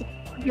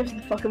 Who gives a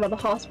fuck about the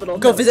hospital?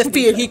 Go visit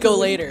Hiyoko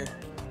later.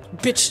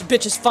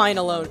 Bitch is fine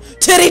alone.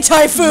 Titty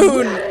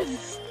typhoon!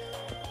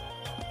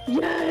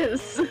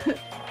 Yes!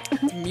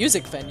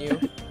 Music venue.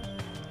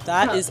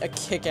 That is a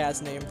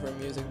kick-ass name for a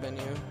music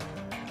venue.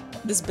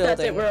 This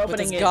building, with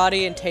its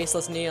gaudy and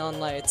tasteless neon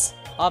lights,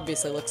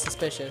 obviously looks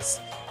suspicious.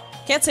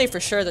 Can't say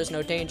for sure there's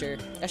no danger.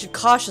 I should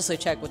cautiously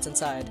check what's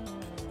inside.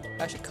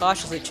 I should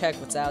cautiously check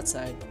what's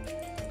outside.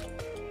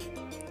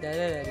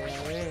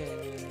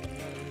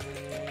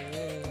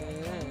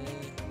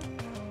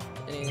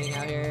 Anything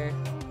out here?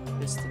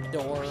 Just the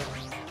door.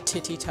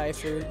 Titty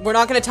Typhoon. We're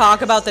not gonna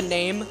talk about the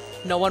name.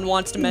 No one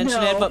wants to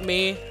mention it but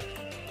me.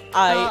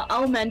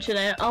 I'll mention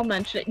it. I'll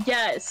mention it.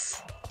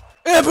 Yes.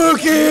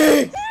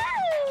 Ibuki!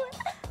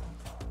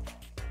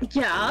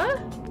 Yeah?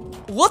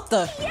 What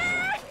the?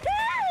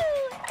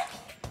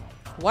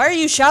 Why are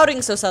you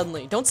shouting so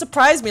suddenly? Don't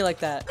surprise me like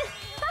that.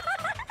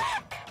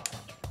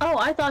 Oh,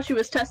 I thought she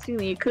was testing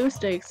the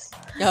acoustics.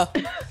 Oh.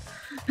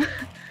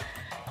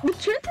 The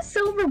truth is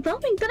so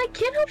overwhelming that I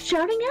can't help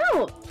shouting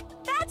out.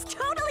 That's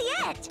totally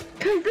it.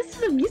 Cause this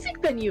is a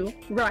music venue,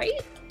 right?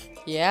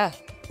 Yeah,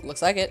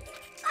 looks like it.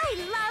 I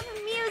love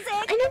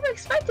music. I never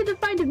expected to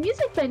find a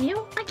music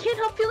venue. I can't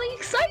help feeling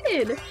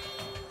excited.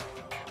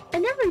 I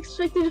never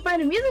expected to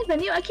find a music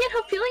venue. I can't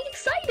help feeling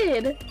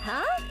excited.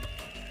 Huh?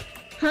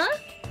 Huh?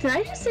 Did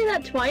I just say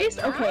that twice?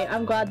 Okay,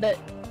 I'm glad that...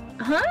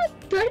 Huh?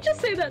 Did I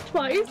just say that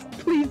twice?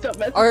 Please don't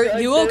mess with me like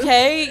Are you this.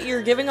 okay?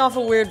 You're giving off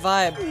a weird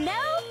vibe. No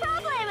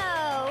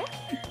problemo.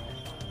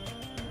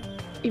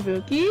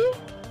 Ibuki?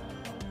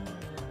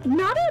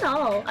 Not at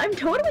all. I'm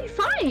totally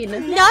fine.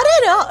 Not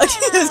at all.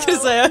 I was gonna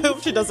say, I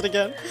hope she does it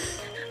again.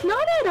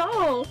 Not at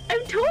all.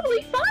 I'm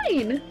totally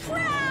fine.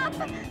 Crap!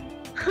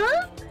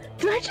 Huh?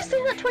 Did I just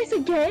say that twice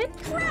again?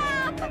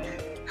 Crap!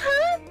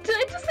 Huh? Did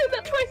I just say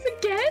that twice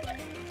again?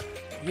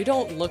 You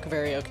don't look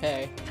very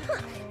okay.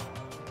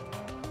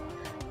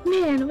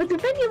 Man, with a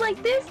venue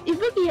like this,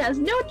 Ibuki has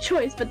no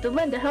choice but to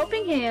lend a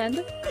helping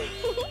hand.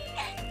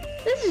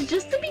 This is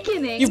just the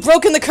beginning. You've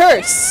broken the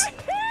curse!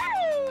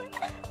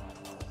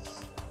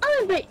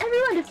 I'll invite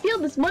everyone to feel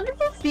this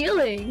wonderful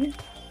feeling.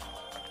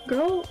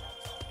 Girl,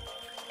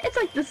 it's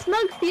like the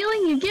smug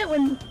feeling you get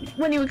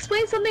when you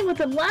explain something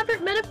with an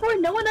elaborate metaphor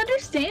no one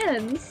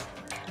understands.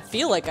 I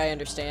feel like I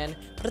understand,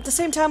 but at the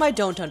same time I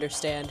don't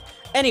understand.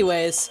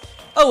 Anyways,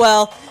 oh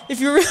well, if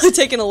you're really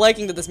taking a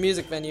liking to this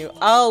music venue,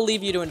 I'll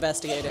leave you to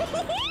investigate it.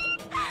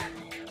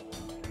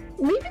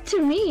 Leave it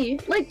to me.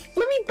 Like,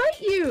 let me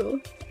bite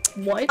you.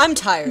 What? I'm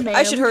tired.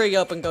 I should ma'am? hurry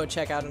up and go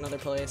check out another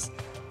place.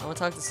 I want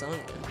to talk to Sonia.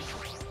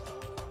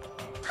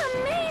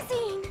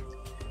 Amazing!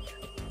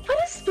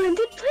 What a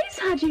splendid place,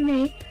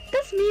 Hajime.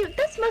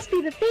 This must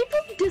be the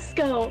fabled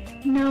disco.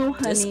 No,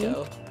 honey.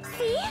 Disco.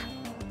 See?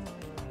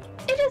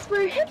 It is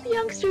where hip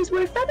youngsters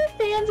wear feather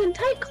fans and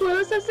tight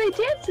clothes as they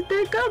dance at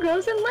their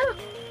go-go's and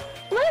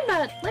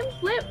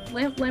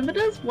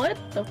lambadas? What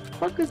the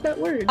fuck is that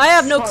word? I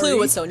have no Sorry. clue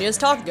what Sonia is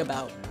talking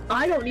about.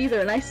 I don't either,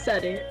 and I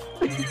said it.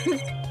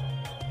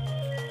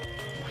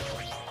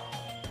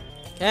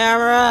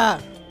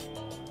 Camera!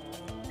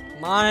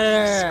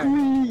 Monitor!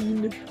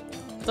 Screen.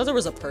 I thought there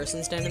was a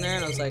person standing there,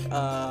 and I was like,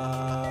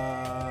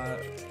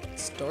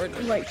 storage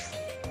room.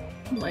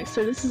 I'm like,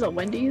 so this is a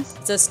Wendy's?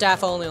 It says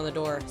staff only on the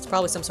door. It's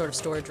probably some sort of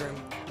storage room.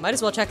 Might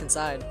as well check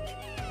inside.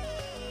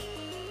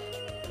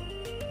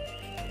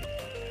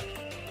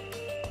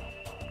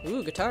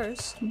 Ooh,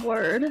 guitars.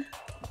 Word.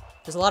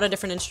 There's a lot of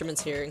different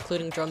instruments here,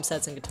 including drum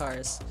sets and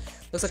guitars.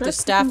 Looks like So there's that's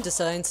staff fucking-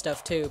 design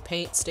stuff too.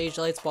 Paint, stage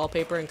lights,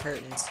 wallpaper, and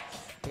curtains.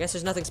 I guess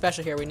there's nothing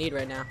special here we need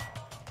right now.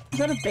 Is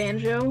that a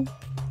banjo?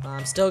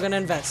 I'm still gonna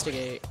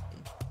investigate.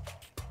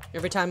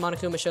 Every time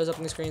Monokuma shows up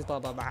on the screens, blah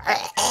blah blah.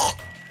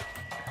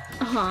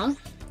 Uh-huh.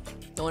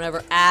 No one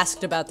ever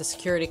asked about the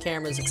security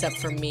cameras except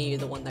for me,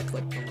 the one that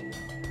clicked on them.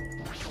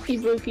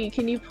 Ibuki,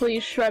 can you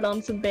please shred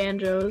on some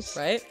banjos?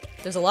 Right?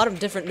 There's a lot of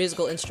different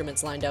musical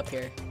instruments lined up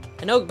here.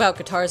 I know about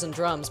guitars and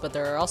drums, but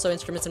there are also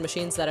instruments and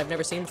machines that I've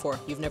never seen before.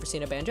 You've never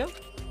seen a banjo?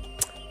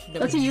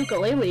 That's a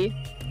ukulele.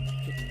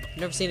 You've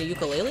never seen a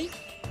ukulele?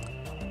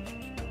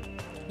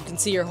 You can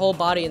see your whole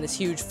body in this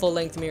huge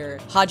full-length mirror.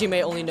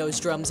 Hajime only knows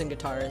drums and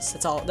guitars.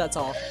 That's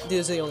all.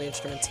 These are the only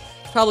instruments.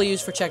 Probably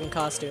used for checking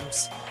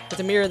costumes. With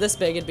a mirror this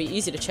big, it'd be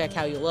easy to check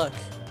how you look.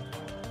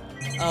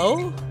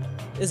 Oh?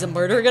 Is a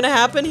murder gonna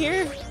happen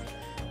here?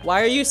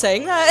 Why are you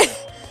saying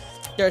that?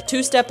 There are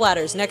 2 step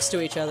ladders next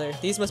to each other.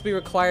 These must be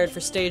required for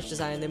stage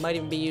design. They might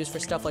even be used for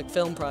stuff like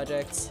film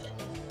projects.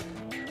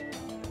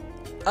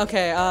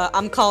 Okay,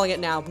 I'm calling it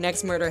now.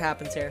 Next murder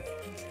happens here.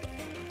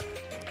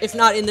 If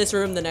not in this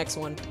room, the next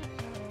one.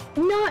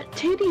 Not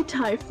Titty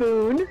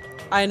Typhoon.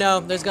 I know,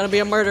 there's gonna be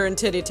a murder in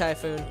Titty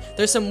Typhoon.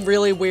 There's some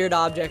really weird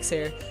objects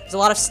here. There's a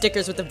lot of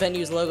stickers with the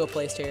venue's logo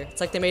placed here.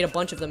 It's like they made a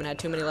bunch of them and had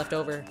too many left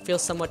over.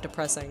 Feels somewhat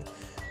depressing.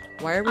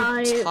 Why are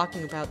we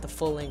talking about the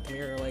full-length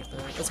mirror like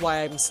that? That's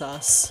why I'm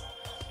sus.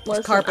 There's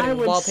Listen, carpeting, I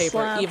would wallpaper,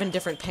 slap- even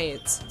different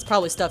paints. It's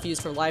probably stuff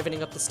used for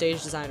livening up the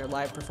stage design or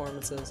live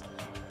performances.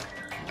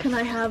 Can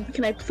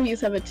I please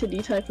have a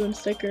Titty Typhoon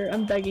sticker?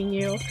 I'm begging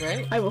you.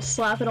 Right? I will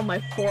slap it on my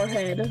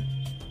forehead.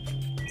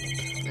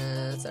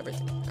 That's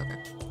everything.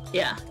 Okay.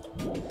 Yeah.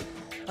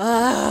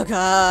 Oh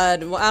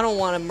god, well, I don't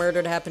want a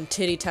murder to happen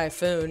Titty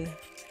Typhoon.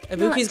 Not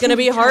Ibuki's gonna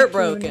be Titty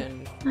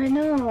heartbroken. I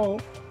know.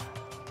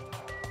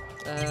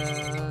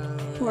 Uh,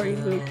 Poor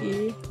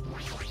Ibuki.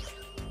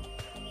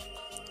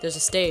 There's a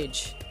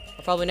stage.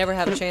 I'll probably never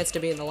have a chance to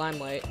be in the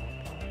limelight.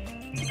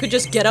 You could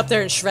just get up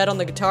there and shred on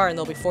the guitar and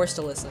they'll be forced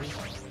to listen.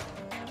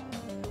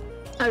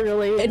 I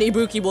really... And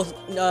Ibuki will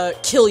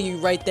kill you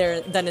right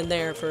there, then and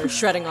there, for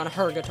shredding on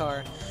her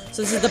guitar.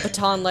 So this is the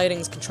baton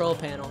lighting's control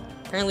panel.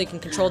 Apparently you can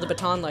control the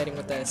baton lighting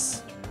with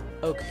this.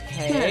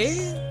 Okay.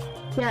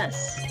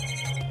 Yes.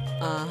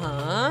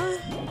 Uh-huh.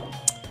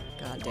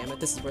 God damn it,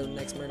 this is where the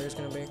next murder is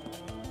gonna be.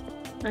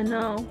 I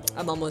know.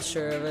 I'm almost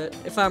sure of it.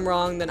 If I'm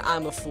wrong, then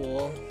I'm a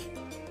fool.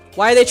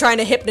 Why are they trying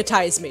to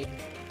hypnotize me?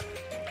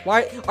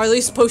 Why are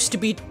they supposed to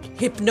be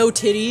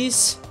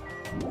hypno-titties?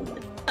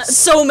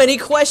 So many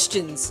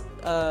questions!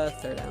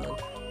 Third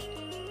island.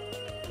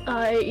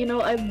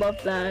 I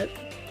love that.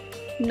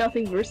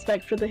 Nothing but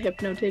respect for the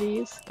hypno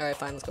titties. Alright,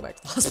 fine, let's go back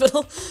to the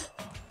hospital.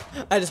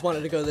 I just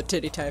wanted to go to the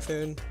Titty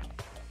Typhoon.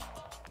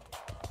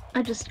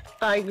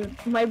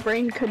 My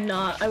brain could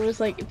not. I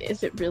was like,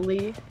 is it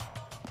really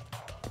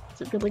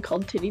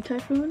called Titty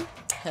Typhoon?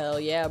 Hell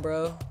yeah,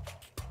 bro.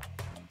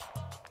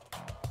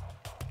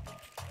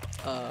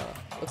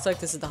 Looks like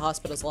this is the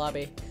hospital's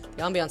lobby.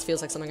 The ambiance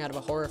feels like something out of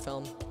a horror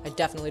film. I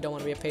definitely don't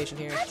want to be a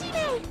patient here.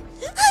 Hajime!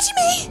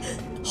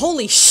 Hajime!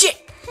 Holy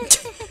shit!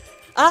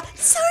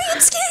 Sorry I'm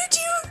scared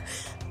you!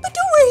 But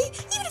don't worry,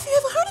 even if you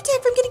have a heart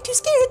attack from getting too too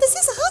scared. This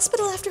is a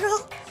hospital after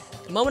all.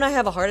 The moment I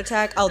have a heart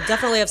attack, I'll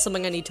definitely have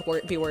something I need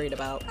to be worried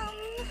about.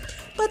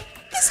 But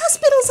this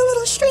hospital's a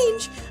little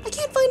strange. I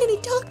can't find any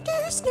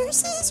doctors,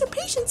 nurses, or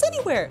patients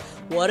anywhere.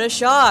 What a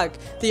shock!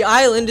 The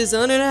island is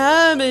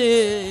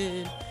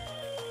uninhabited!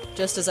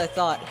 Just as I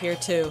thought, here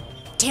too.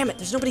 Damn it,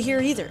 there's nobody here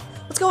either.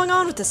 What's going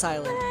on with this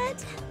island?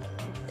 What?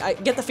 I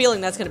get the feeling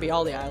that's gonna be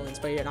all the islands,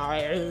 but you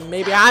know,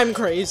 maybe I'm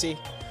crazy.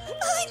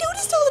 I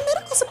noticed all the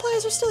medical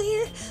supplies are still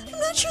here. I'm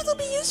not sure they'll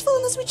be useful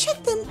unless we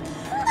check them.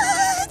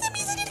 That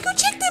means I need to go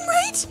check them,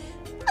 right?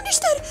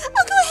 Understood.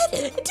 I'll go ahead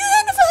and do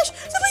that in a flash,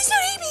 so please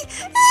don't hate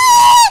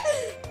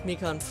me.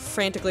 Mikon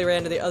frantically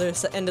ran to the other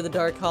end of the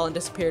dark hall and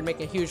disappeared,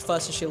 making a huge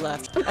fuss as she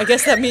left. I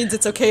guess that means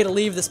it's okay to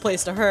leave this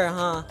place to her,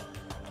 huh?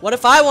 What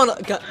if I want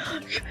to...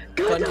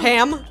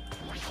 Gundam?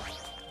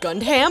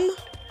 Gundam?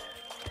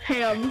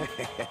 Ham.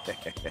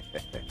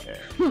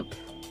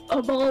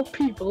 Of all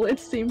people, it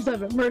seems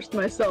I've immersed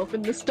myself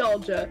in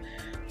nostalgia.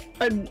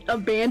 An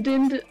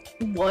abandoned...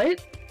 what?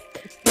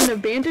 An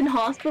abandoned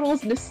hospital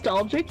is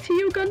nostalgic to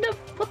you, Gundam?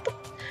 What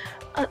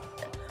the...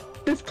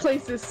 this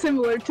place is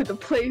similar to the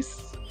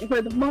place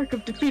where the mark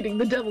of defeating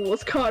the devil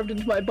was carved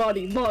into my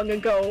body long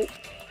ago.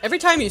 Every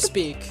time you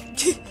speak,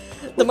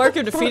 the mark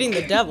of defeating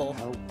the devil.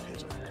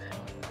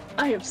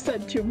 I have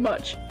said too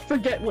much.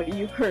 Forget what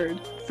you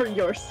heard, for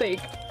your sake.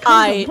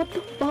 What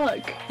the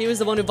fuck? He was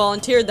the one who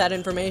volunteered that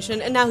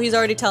information, and now he's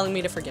already telling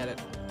me to forget it.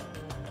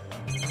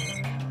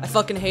 I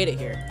fucking hate it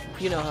here.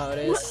 You know how it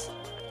is. What?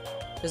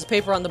 There's a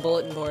paper on the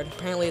bulletin board.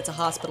 Apparently it's a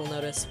hospital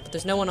notice, but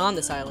there's no one on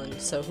this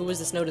island, so who was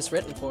this notice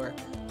written for?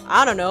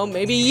 I don't know,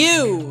 maybe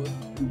you!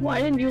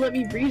 Why didn't you let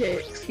me read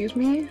it? Excuse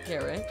me? Yeah,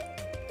 right?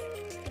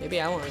 Maybe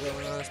I want to go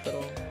in the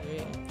hospital.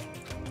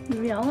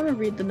 Maybe I want to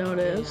read the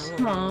notice.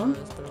 Huh?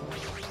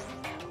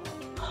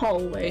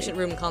 Hallway. Patient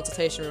room and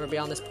consultation room are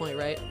beyond this point,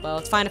 right? Well,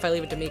 it's fine if I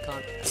leave it to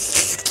Mikon.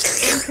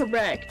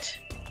 Incorrect.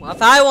 Well,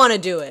 if I want to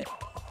do it.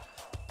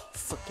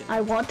 Frickin'.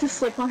 I want to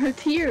slip on her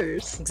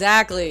tears.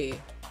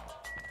 Exactly.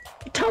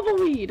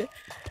 Tumbleweed.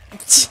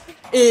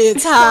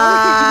 It's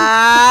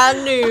high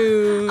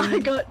noon. I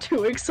got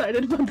too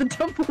excited about the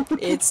tumbleweed.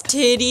 It's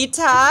Titty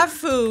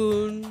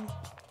Typhoon.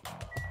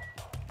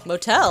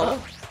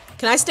 Motel?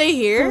 Can I stay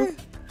here?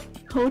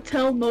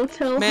 Hotel,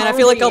 motel, Man, I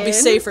feel like I'll be Inn.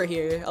 safer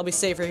here. I'll be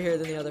safer here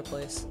than the other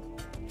place.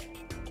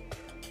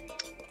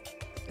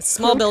 It's a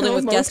small building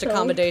with guest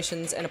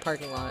accommodations and a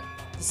parking lot.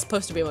 This is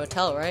supposed to be a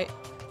motel, right?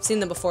 I've seen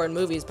them before in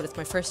movies, but it's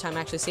my first time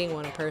actually seeing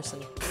one in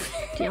person.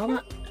 Do y'all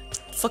not?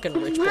 Fucking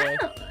rich boy.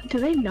 Do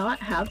they not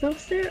have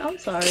those there? I'm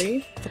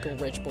sorry. Fucking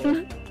rich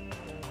boy.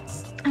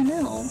 I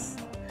know.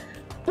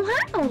 Wow,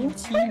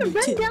 what a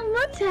rundown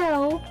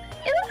motel.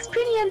 It looks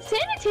pretty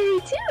unsanitary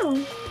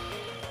too.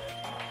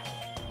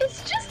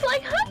 It's just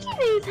like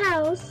Hakime's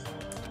house.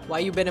 Why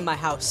you been in my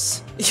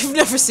house? You've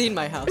never seen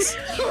my house.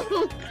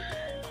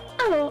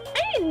 Oh,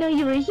 I didn't know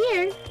you were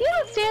here. You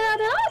don't stand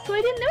out at all, so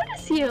I didn't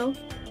notice you.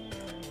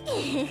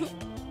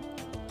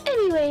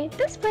 Anyway,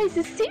 this place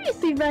is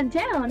seriously run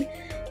down.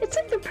 It's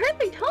like the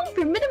perfect home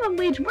for minimum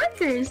wage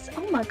workers.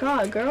 Oh my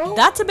god, girl.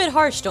 That's a bit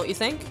harsh, don't you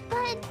think?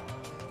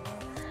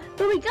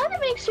 But we gotta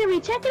make sure we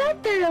check it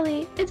out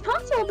thoroughly. It's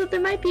possible that there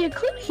might be a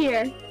clue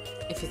here.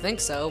 If you think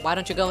so, why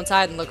don't you go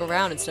inside and look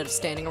around instead of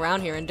standing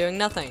around here and doing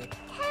nothing?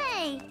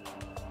 Hey!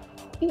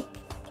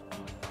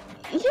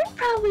 You're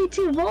probably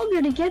too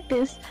vulgar to get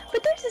this,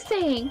 but there's a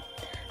saying.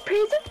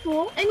 Praise a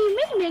fool and you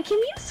may make him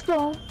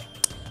useful.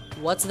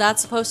 What's that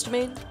supposed to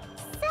mean?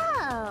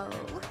 So...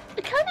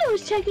 Akane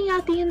was checking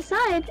out the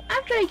inside.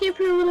 After I gave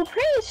her a little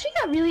praise, she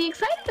got really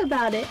excited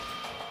about it.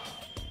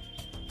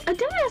 A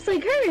dumbass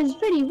like her is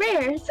pretty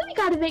rare, so we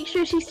gotta make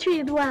sure she's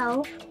treated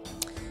well.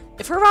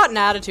 If her rotten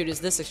attitude is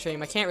this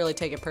extreme, I can't really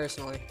take it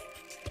personally.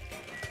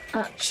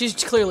 She's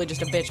clearly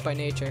just a bitch by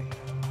nature.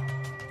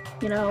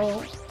 You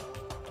know,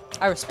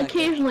 I respect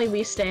occasionally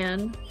we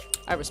stand.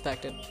 I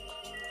respect it.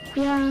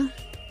 Yeah.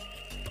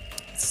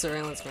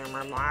 Surveillance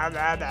camera.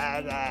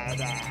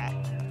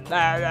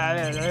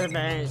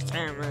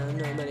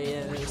 Nobody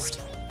is.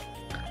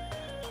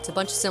 It's a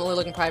bunch of similar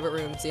looking private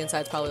rooms. The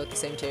insides probably look the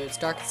same too. It's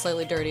dark and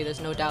slightly dirty. There's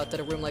no doubt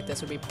that a room like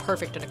this would be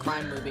perfect in a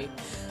crime movie.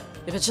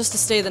 If it's just to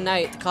stay the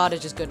night, the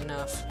cottage is good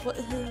enough.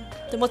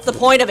 Then what's the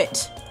point of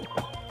it?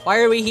 Why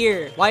are we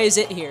here? Why is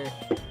it here?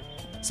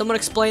 Someone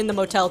explain the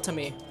motel to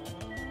me.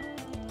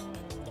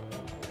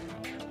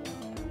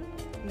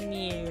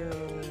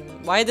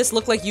 Why did this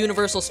look like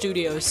Universal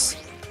Studios?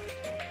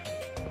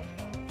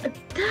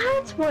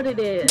 That's what it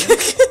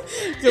is.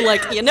 You're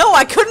like, you know,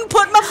 I couldn't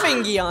put my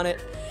fingy on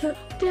it.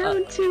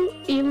 Down to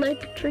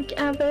Electric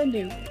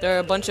Avenue. There are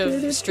a bunch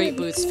of street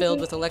booths filled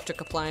with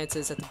electric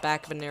appliances at the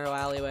back of a narrow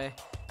alleyway.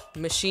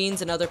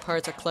 Machines and other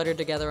parts are cluttered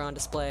together on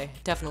display.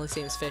 Definitely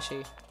seems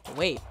fishy.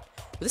 Wait,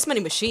 with this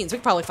many machines, we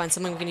could probably find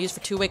something we can use for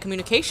two-way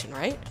communication,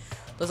 right?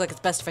 Looks like it's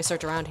best if I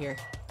search around here.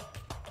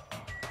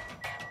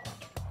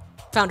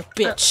 Found a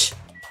bitch.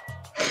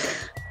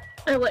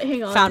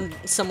 Hang on. Found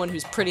someone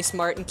who's pretty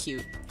smart and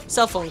cute.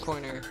 Cell phone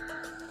corner.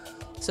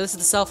 So this is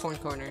the cell phone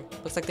corner.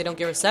 Looks like they don't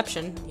get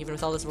reception. Even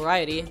with all this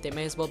variety, they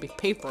may as well be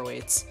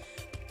paperweights.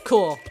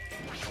 Cool.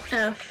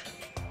 F.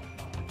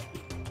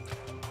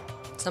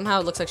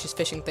 Somehow it looks like she's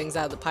fishing things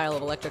out of the pile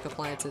of electric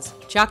appliances.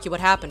 Chiaki, what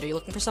happened? Are you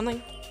looking for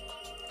something?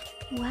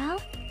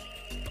 Well?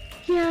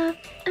 Yeah,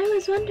 I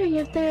was wondering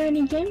if there are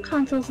any game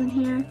consoles in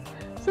here.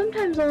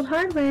 Sometimes old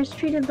hardware is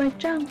treated like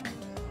junk.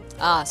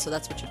 Ah, so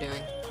that's what you're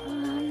doing.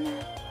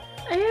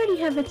 I already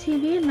have a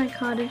TV in my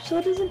cottage, so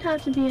it doesn't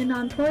have to be a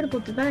non-portable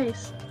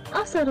device.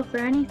 I'll settle for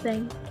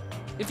anything.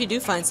 If you do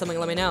find something,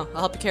 let me know.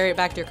 I'll help you carry it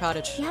back to your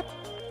cottage. Yep.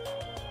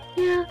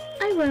 Yeah,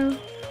 I will.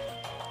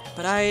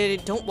 But I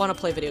don't want to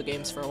play video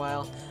games for a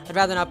while. I'd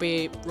rather not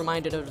be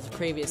reminded of the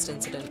previous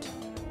incident.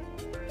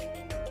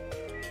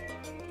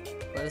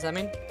 What does that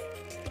mean?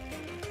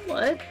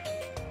 What?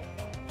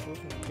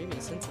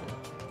 Previous incident.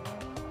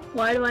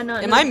 Why do I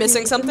not? Am know I the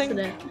missing previous something?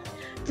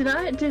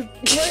 Incident? Did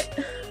what?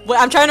 Wait,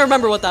 I'm trying to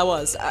remember what that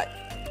was.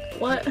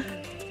 What?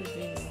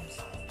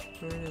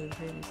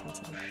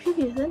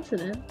 Previous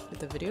incident? With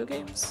the video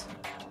games?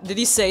 Did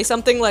he say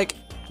something like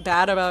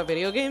bad about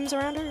video games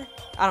around her?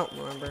 I don't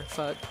remember.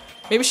 Fuck.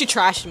 Maybe she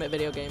trashed him at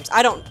video games.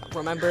 I don't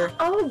remember.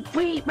 Oh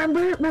wait,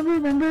 remember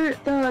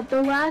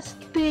the last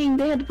thing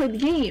they had to play the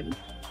game.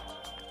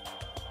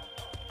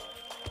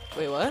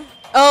 Wait, what?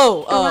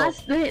 Oh,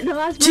 The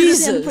last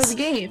Jesus. they had to play the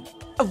game.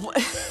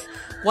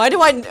 Why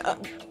do I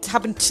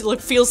happen to look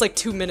feels like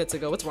 2 minutes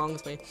ago? What's wrong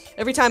with me?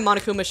 Every time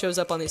Monokuma shows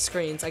up on these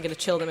screens, I get a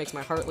chill that makes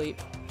my heart leap.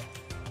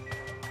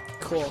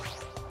 Cool.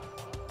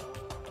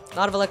 A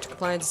lot of electric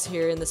appliances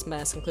here in this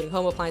mess, including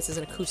home appliances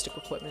and acoustic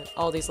equipment.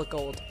 All these look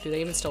old. Do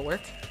they even still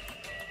work?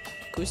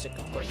 Acoustic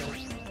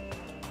equipment.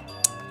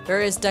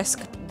 Various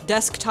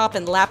desktop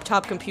and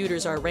laptop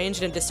computers are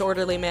arranged in a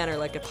disorderly manner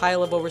like a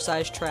pile of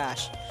oversized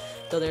trash.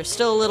 Though they're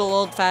still a little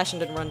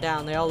old-fashioned and run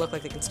down, they all look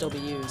like they can still be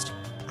used.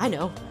 I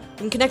know. We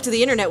can connect to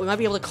the internet, we might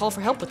be able to call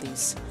for help with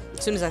these.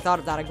 As soon as I thought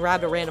of that, I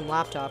grabbed a random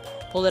laptop,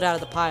 pulled it out of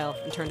the pile,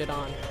 and turned it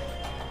on.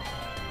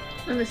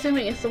 I'm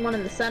assuming it's the one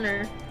in the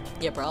center.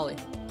 Yeah, probably.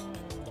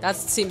 That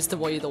seems to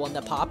be the one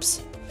that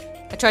pops.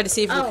 I tried to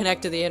see if it would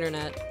connect to the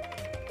internet.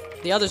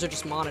 The others are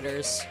just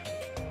monitors.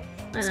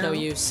 It's no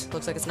use.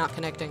 Looks like it's not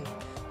connecting.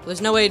 Well,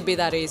 there's no way it'd be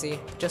that easy.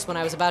 Just when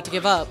I was about to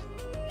give up,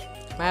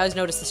 my eyes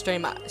noticed the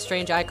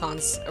strange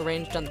icons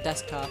arranged on the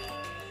desktop.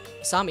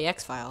 Asami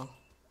X file.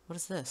 What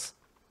is this?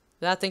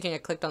 Without thinking, I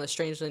clicked on the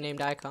strangely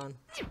named icon.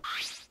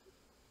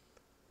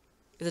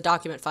 It's a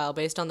document file.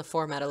 Based on the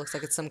format, it looks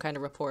like it's some kind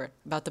of report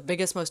about the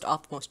biggest, most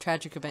awful, most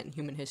tragic event in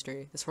human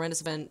history. This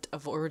horrendous event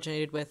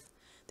originated with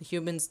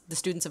the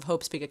students of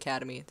Hope's Peak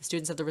Academy, the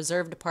students of the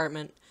Reserve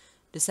Department,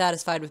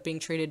 dissatisfied with being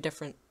treated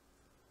different.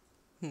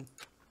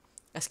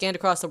 I scanned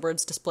across the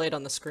words displayed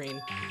on the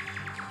screen.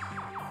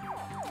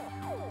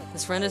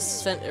 This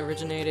horrendous event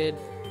originated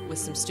with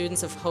some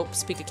students of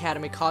Hope's Peak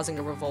Academy causing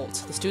a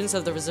revolt. The students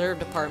of the Reserve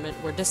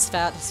Department were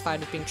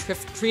dissatisfied with being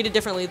treated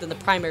differently than the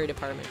primary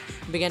department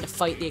and began to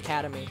fight the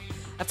academy.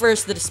 At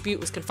first, the dispute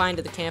was confined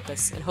to the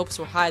campus, and hopes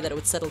were high that it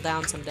would settle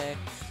down someday,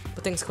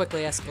 but things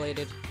quickly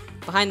escalated.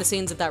 Behind the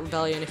scenes of that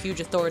rebellion, a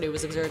huge authority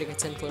was exerting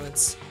its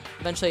influence.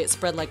 Eventually, it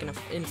spread like an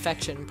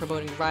infection,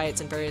 promoting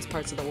riots in various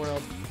parts of the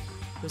world.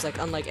 It was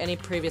unlike any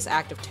previous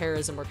act of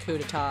terrorism or coup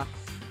d'etat.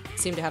 It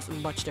seemed to have a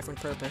much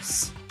different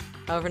purpose.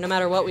 However, no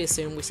matter what we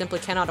assume, we simply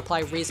cannot apply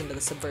reason to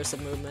the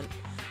subversive movement.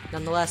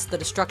 Nonetheless, the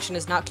destruction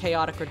is not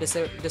chaotic or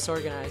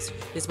disorganized.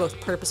 It is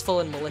both purposeful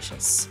and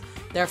malicious.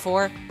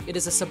 Therefore, it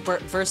is a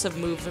subversive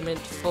movement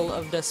full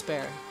of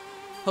despair.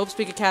 Hope's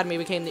Peak Academy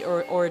became the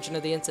origin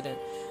of the incident,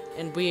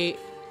 and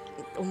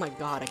oh my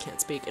god, I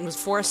can't speak, and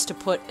was forced to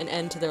put an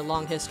end to their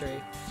long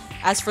history.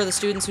 As for the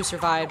students who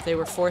survived, they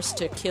were forced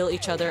to kill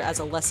each other as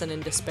a lesson in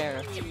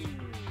despair.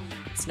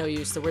 It's no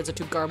use, the words are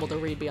too garbled to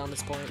read beyond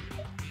this point.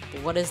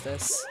 But what is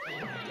this?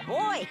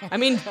 Boy! I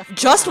mean,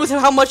 just with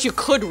how much you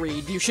could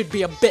read, you should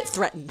be a bit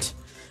threatened.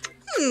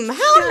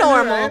 How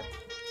normal.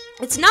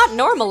 It's not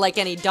normal like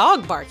any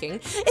dog barking.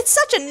 It's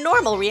such a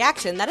normal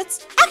reaction that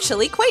it's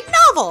actually quite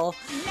novel.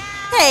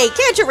 Hey,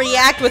 can't you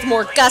react with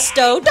more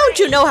gusto? Don't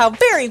you know how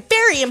very,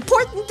 very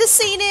important this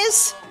scene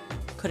is?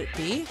 Could it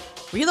be?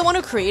 Were you the one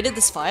who created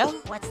this file?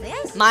 What's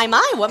this? My,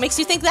 what makes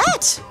you think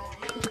that?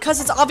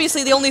 Because it's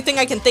obviously the only thing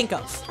I can think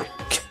of.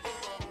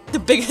 The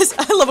biggest-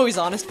 I love how he's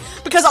honest.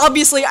 Because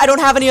obviously I don't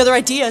have any other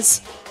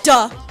ideas.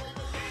 Duh.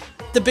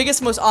 The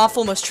biggest, most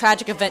awful, most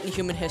tragic event in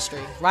human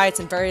history. Riots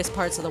in various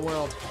parts of the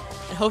world.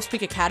 And Hope's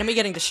Peak Academy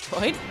getting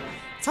destroyed?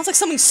 Sounds like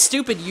something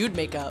stupid you'd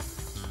make up.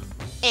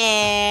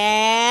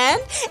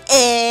 And...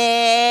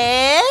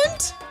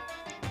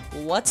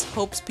 What's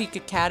Hope's Peak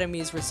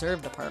Academy's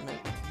Reserve Department?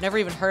 Never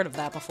even heard of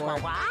that before.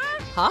 What?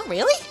 Huh?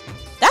 Really?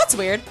 That's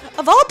weird.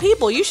 Of all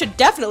people, you should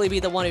definitely be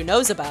the one who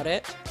knows about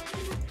it.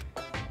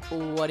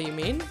 What do you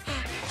mean?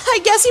 I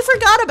guess you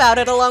forgot about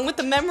it along with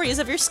the memories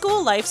of your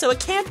school life, so it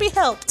can't be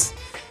helped.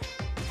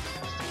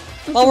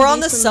 While we're on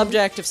the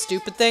subject of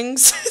stupid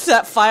things,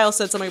 that file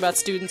said something about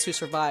students who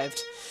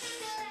survived.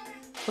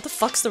 What the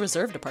fuck's the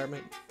Reserve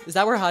Department? Is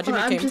that where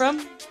Hajime came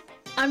from?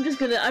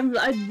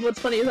 What's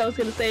funny is I was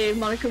gonna say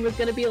Monokuma was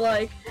gonna be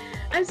like,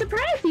 I'm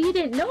surprised that you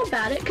didn't know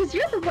about it, because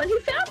you're the one who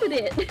founded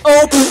it.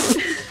 Oh!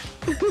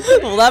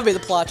 Well, that'd be the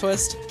plot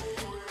twist.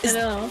 Is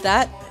know.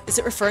 is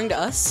it referring to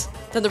us?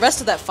 Then the rest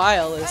of that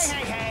file is...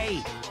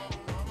 Hey!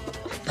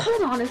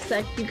 Hold on a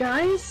sec, you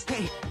guys.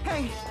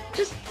 Hey!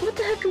 Just what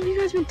the heck have you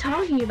guys been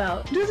talking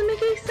about? It doesn't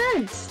make any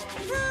sense.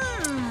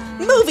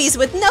 Movies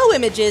with no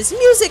images,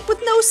 music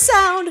with no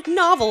sound,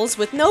 novels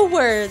with no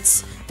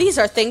words. These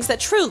are things that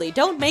truly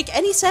don't make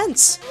any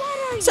sense.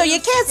 So you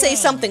can't say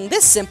something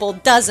this simple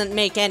doesn't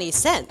make any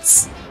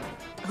sense.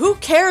 Who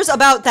cares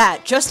about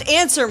that? Just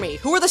answer me.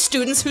 Who are the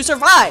students who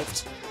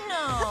survived? No.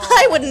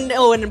 I wouldn't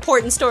know an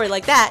important story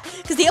like that,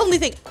 because the only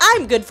thing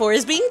I'm good for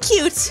is being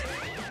cute.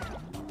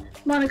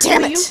 Monica,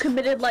 Damn it. you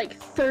committed like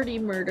 30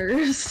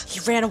 murders. He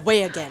ran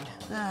away again.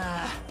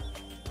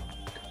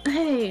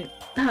 Hey,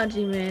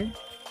 Hajime.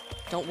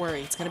 Don't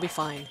worry, it's gonna be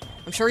fine.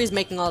 I'm sure he's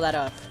making all that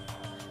up.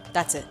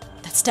 That's it.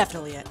 That's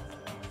definitely it.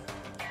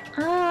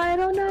 I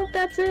don't know if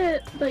that's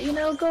it, but you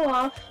know, go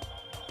off.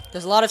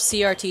 There's a lot of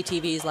CRT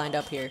TVs lined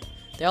up here.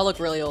 They all look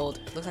really old.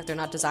 Looks like they're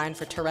not designed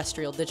for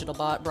terrestrial digital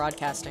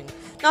broadcasting.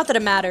 Not that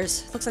it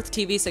matters. Looks like the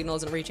TV signal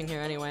isn't reaching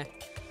here anyway.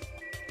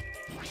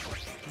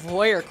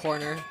 Voyeur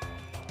corner.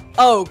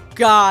 Oh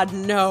god,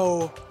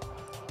 no.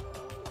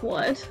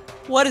 What?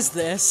 What is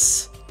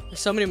this? There's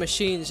so many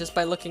machines, just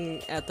by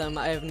looking at them,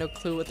 I have no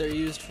clue what they're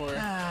used for.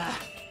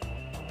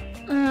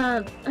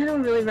 I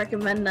don't really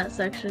recommend that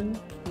section.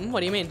 What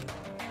do you mean?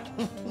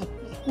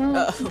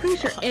 Well, I'm pretty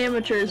sure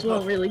amateurs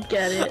won't really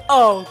get it.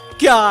 Oh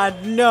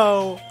god,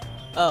 no!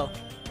 Oh.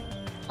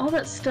 All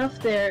that stuff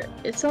there,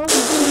 it's all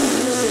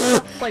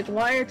like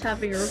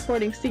wiretapping or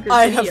recording secret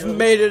I videos. have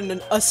made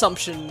an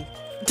assumption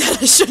that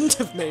I shouldn't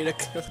have made it,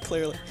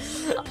 clearly.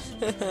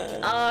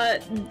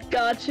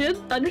 Gotcha.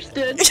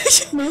 Understood.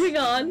 Moving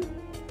on.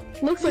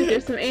 Looks like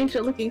there's some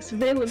ancient-looking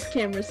surveillance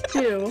cameras,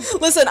 too.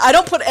 Listen, I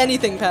don't put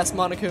anything past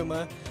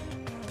Monokuma.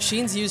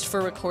 Machines used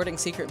for recording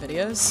secret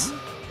videos?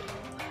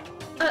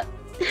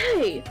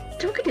 Hey,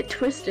 don't get it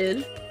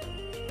twisted.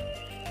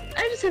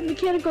 I just have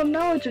mechanical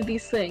knowledge of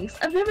these things.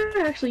 I've never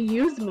actually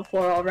used them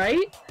before,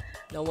 alright?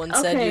 No one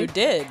said you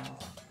did.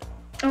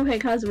 Okay,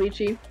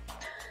 Kazuichi.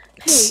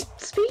 Hey,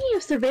 speaking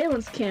of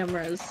surveillance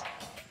cameras,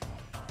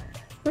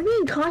 we're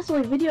being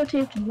constantly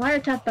videotaped and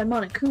wiretapped by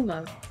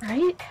Monokuma,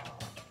 right?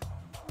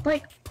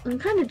 Like, I'm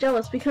kind of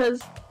jealous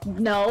because,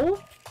 no.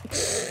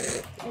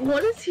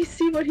 What does he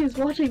see when he's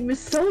watching Miss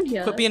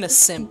Sonia? Quit being a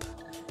simp.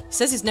 He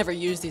says he's never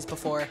used these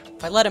before.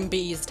 If I let him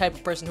be, he's the type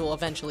of person who will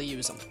eventually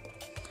use them.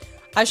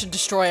 I should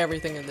destroy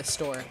everything in this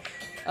store.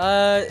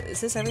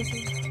 Is this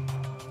everything?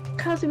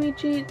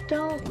 Kazuichi,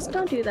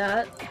 don't do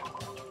that.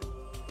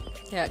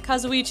 Yeah,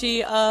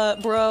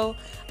 Kazuichi, bro,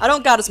 I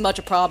don't got as much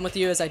a problem with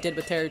you as I did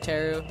with Teru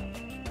Teru.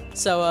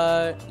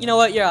 So, you know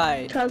what, you're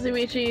aight.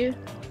 Kazuichi.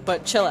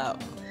 But chill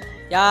out.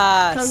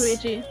 Yas.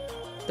 Kazuichi.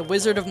 The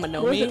Wizard of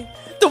Manomi?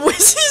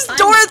 He's I'm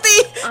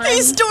Dorothy!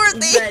 He's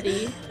Dorothy!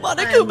 Ready.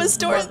 Monokuma's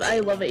Dorothy! I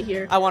love it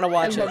here. I want to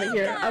watch it. I love it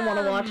here. I want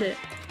to watch it.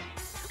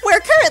 We're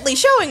currently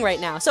showing right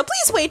now, so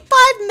please wait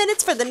 5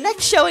 minutes for the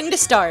next showing to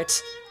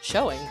start.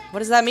 Showing? What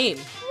does that mean?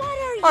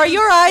 Are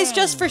your eyes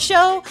just for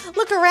show?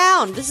 Look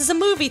around. This is a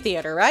movie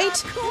theater,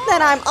 right?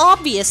 Then I'm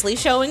obviously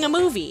showing a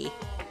movie.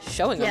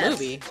 Showing a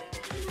movie?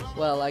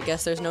 Well, I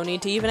guess there's no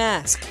need to even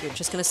ask. You're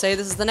just gonna say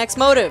this is the next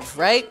motive,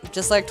 right?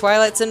 Just like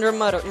Twilight Syndrome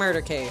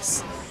murder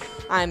case.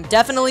 I'm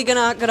definitely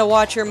gonna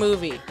watch your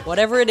movie.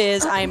 Whatever it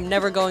is, I am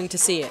never going to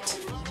see it.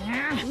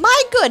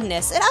 My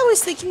goodness, and I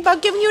was thinking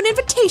about giving you an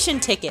invitation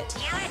ticket.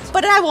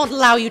 But I won't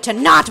allow you to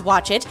not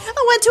watch it.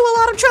 I went to a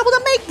lot of trouble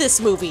to make this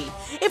movie.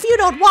 If you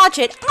don't watch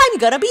it, I'm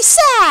gonna be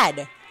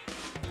sad.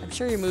 I'm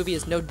sure your movie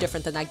is no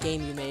different than that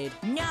game you made.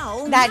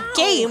 No, That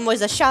game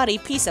was a shoddy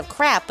piece of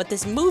crap, but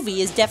this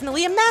movie is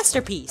definitely a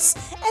masterpiece.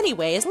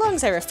 Anyway, as long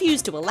as I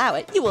refuse to allow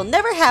it, you will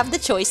never have the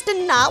choice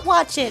to not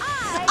watch it.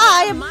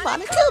 I am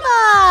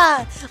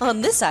Monokuma!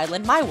 On this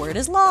island, my word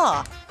is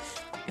law.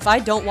 If I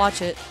don't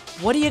watch it,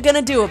 what are you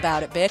gonna do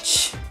about it,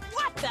 bitch?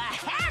 What the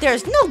heck?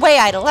 There's no way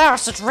I'd allow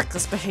such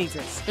reckless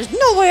behavior. There's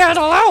no way I'd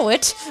allow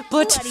it,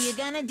 but... What are you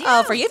gonna do?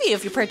 I'll forgive you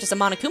if you purchase a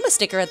Monokuma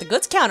sticker at the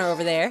goods counter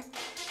over there.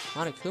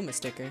 Monokuma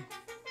sticker?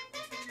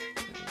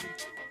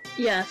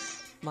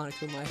 Yes.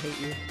 Monokuma, I hate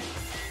you.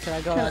 Can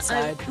I go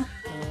outside?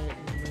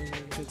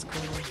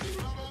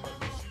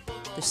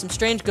 There's some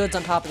strange goods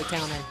on top of the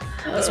counter.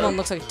 This one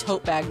looks like a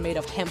tote bag made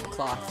of hemp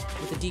cloth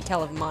with a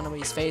decal of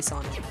Monomi's face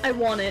on it. I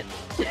want it.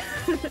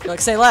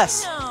 Like, say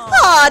less.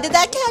 Aw, did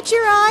that catch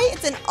your eye?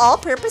 It's an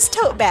all-purpose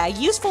tote bag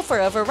useful for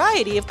a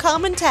variety of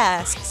common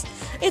tasks.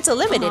 It's a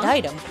limited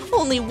item.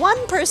 Only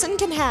one person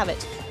can have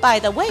it. By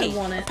the way,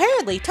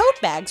 apparently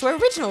tote bags were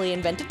originally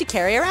invented to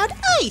carry around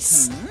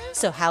ice.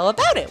 So how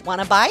about it?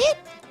 Wanna buy it?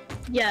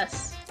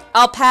 Yes.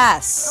 I'll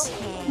pass.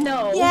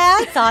 No. Yeah,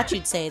 I thought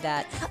you'd say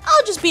that.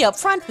 I'll just be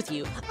upfront with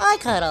you. I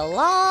cut a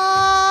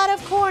lot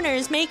of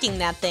corners making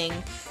that thing.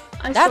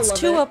 That's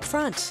too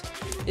upfront.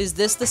 Is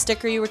this the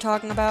sticker you were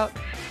talking about?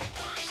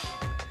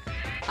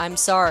 I'm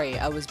sorry,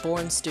 I was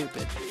born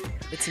stupid.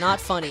 It's not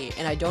funny,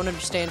 and I don't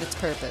understand its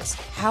purpose.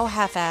 How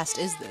half-assed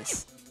is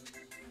this?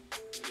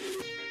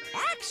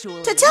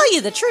 actually. To tell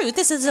you the truth,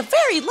 this is a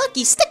very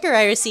lucky sticker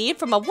I received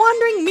from a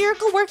wandering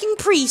miracle-working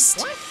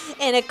priest.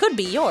 And it could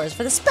be yours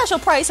for the special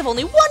price of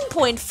only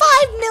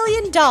 $1.5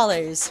 million.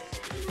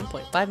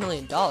 $1.5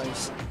 million?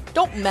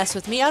 Don't mess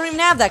with me, I don't even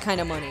have that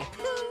kind of money.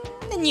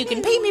 And you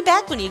can pay me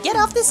back when you get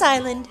off this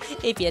island.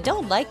 If you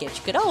don't like it,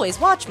 you could always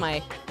watch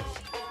my...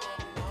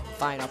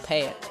 Fine, I'll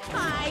pay it.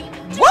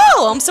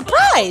 Whoa, I'm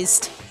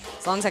surprised!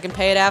 As long as I can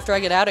pay it after I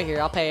get out of here,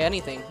 I'll pay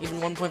anything, even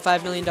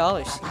 $1.5 million.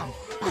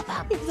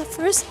 You're the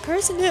first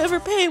person to ever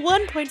pay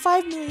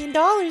 $1.5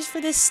 million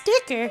for this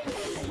sticker.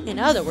 In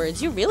other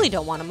words, you really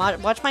don't want to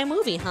watch my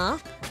movie, huh?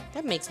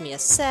 That makes me a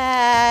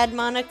sad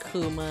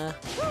Monokuma.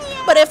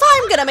 But if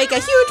I'm gonna make a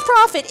huge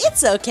profit,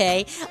 it's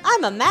okay.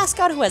 I'm a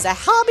mascot who has a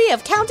hobby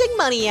of counting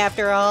money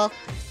after all.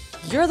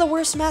 You're the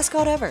worst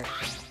mascot ever.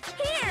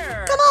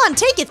 Here. Come on,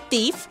 take it,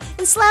 thief,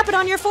 and slap it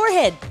on your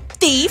forehead.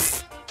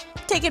 Thief!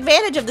 Take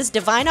advantage of this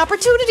divine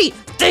opportunity,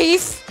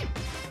 thief!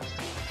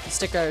 The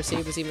sticker I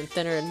received was even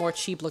thinner and more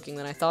cheap looking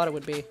than I thought it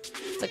would be.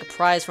 It's like a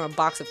prize from a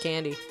box of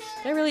candy.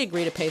 Did I really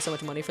agree to pay so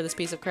much money for this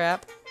piece of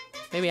crap?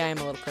 Maybe I am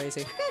a little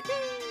crazy.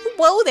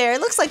 Whoa there,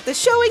 looks like the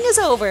showing is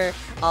over.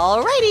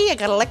 Alrighty, I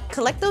gotta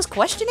collect those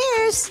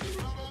questionnaires.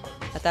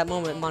 At that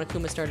moment,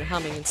 Monokuma started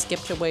humming and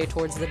skipped away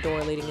towards the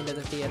door leading into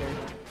the theater.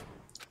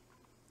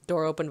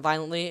 Door opened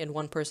violently and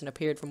one person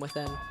appeared from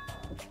within.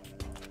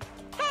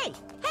 Hey,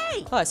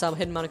 hey! Oh, I saw a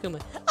hidden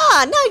Monokuma.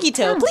 Ah,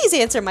 Nagito, please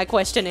answer my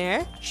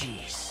questionnaire.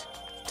 Jeez.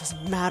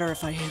 Doesn't matter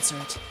if I answer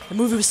it. The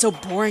movie was so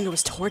boring it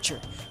was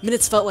torture.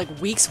 Minutes felt like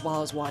weeks while I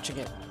was watching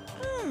it.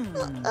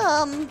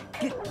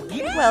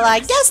 Well, I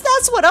guess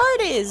that's what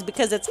art is,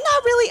 because it's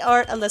not really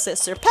art unless it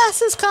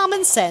surpasses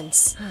common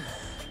sense.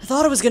 I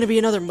thought it was gonna be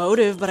another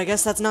motive, but I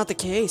guess that's not the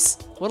case.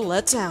 What a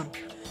letdown.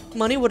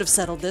 Money would have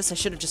settled this. I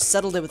should have just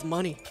settled it with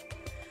money.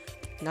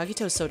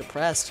 Nagito's so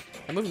depressed.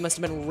 That movie must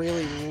have been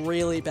really,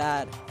 really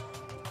bad.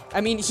 I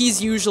mean,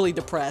 he's usually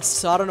depressed,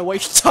 so I don't know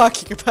what you're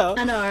talking about.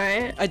 I know,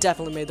 right? I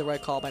definitely made the right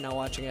call by not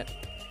watching it.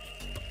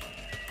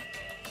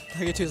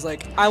 Nagito's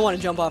like, I want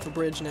to jump off a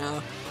bridge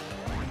now.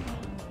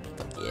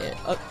 But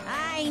yeah.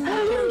 I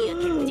knew you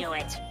could do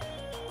it.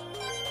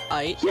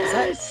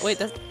 Yes! Wait,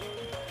 that's...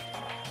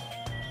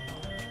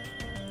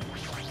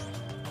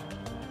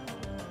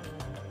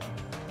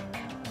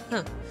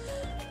 Huh.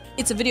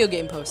 It's a video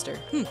game poster.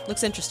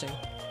 Looks interesting.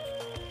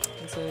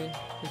 It's a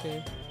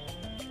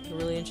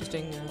really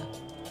interesting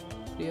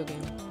video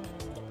game.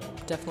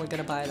 Definitely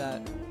gonna buy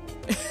that.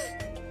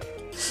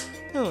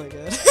 Oh my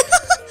god.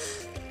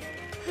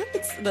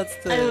 That's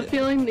the... I have a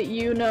feeling that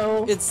you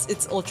know...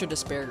 It's Ultra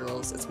Despair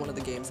Girls. It's one of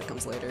the games that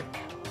comes later.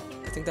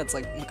 I think that's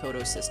like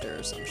Makoto's sister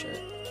or some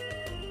shit.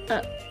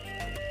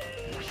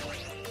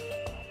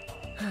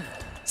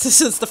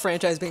 This is the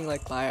franchise being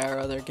like, buy our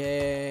other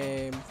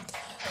game.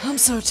 I'm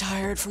so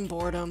tired from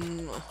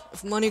boredom.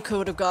 If money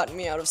could have gotten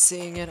me out of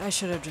seeing it, I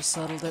should have just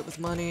settled it with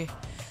money.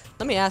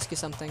 Let me ask you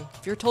something.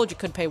 If you're told you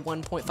could pay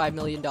 $1.5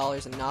 million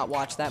and not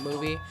watch that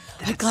movie,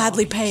 I'd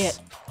gladly pay it.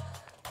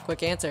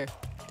 Quick answer.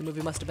 The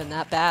movie must have been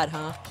that bad,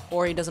 huh?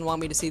 Or he doesn't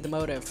want me to see the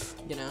motive,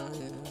 you know?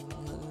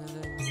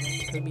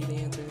 Could be the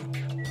answer.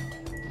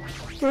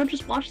 Bro,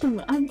 just watch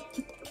them.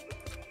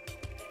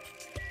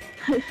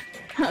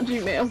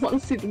 Hajime, I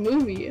want to see the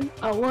movie.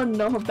 I want to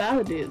know how bad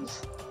it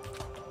is.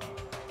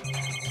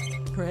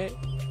 Right?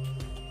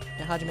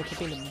 Yeah, Hajime keep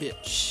being a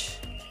bitch.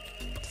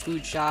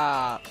 Food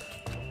shop.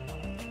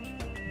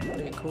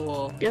 Pretty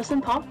cool. Get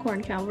some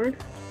popcorn, coward.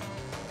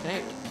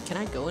 Can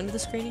I go into the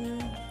screening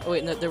room? Oh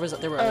wait, no, there were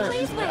other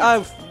rooms in there.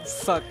 Oh,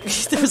 fuck.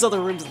 There was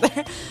other rooms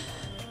there.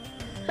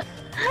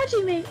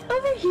 Hajime,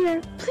 over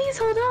here. Please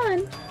hold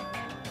on.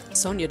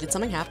 Sonia, did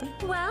something happen?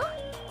 Well?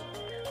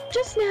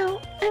 Just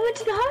now, I went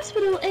to the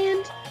hospital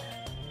and...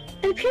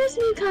 It appears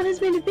Miyukan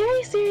has made a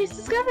very serious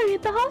discovery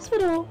at the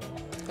hospital.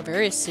 A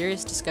very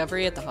serious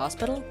discovery at the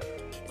hospital?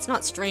 It's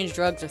not strange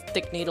drugs or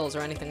thick needles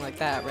or anything like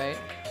that, right?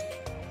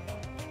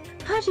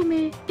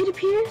 Hajime, it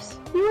appears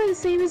you are the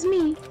same as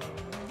me.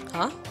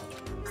 Huh?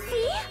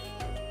 See?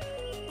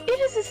 It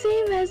is the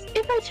same as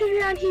if I turn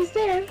around he's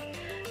there,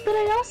 but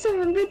I also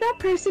remembered that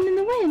person in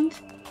the wind.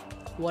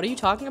 What are you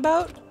talking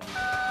about?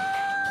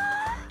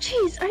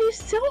 Jeez, are you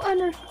so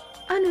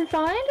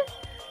unrefined?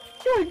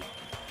 You're,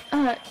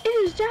 it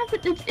is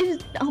Japan, it is,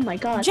 oh my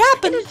god.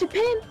 Japan! It is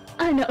Japan,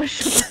 I know,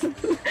 shut up.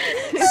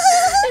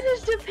 It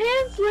is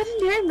Japan's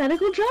legendary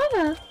medical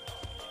drama.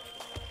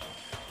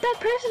 That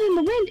Person in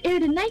the Wind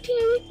aired in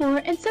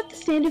 1984 and set the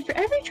standard for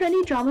every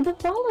trendy drama that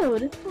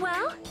followed.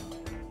 Well?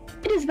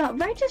 It is about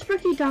righteous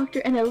rookie doctor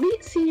and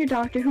elite senior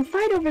doctor who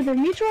fight over their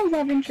mutual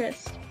love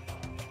interest.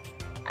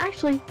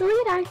 Actually, the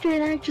lead actor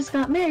and actress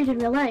got married in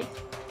real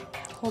life.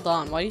 Hold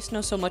on, why do you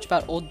know so much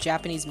about old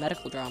Japanese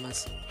medical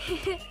dramas?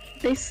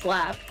 They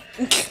slap.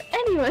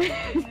 Anyway,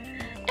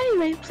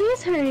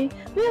 please hurry.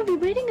 We will be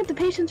waiting at the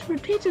patient's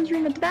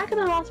room at the back of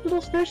the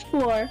hospital's first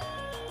floor.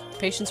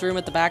 Patient's room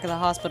at the back of the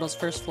hospital's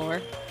first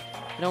floor?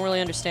 I don't really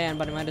understand,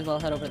 but I might as well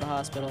head over to the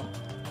hospital.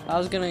 I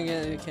was gonna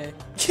get... okay.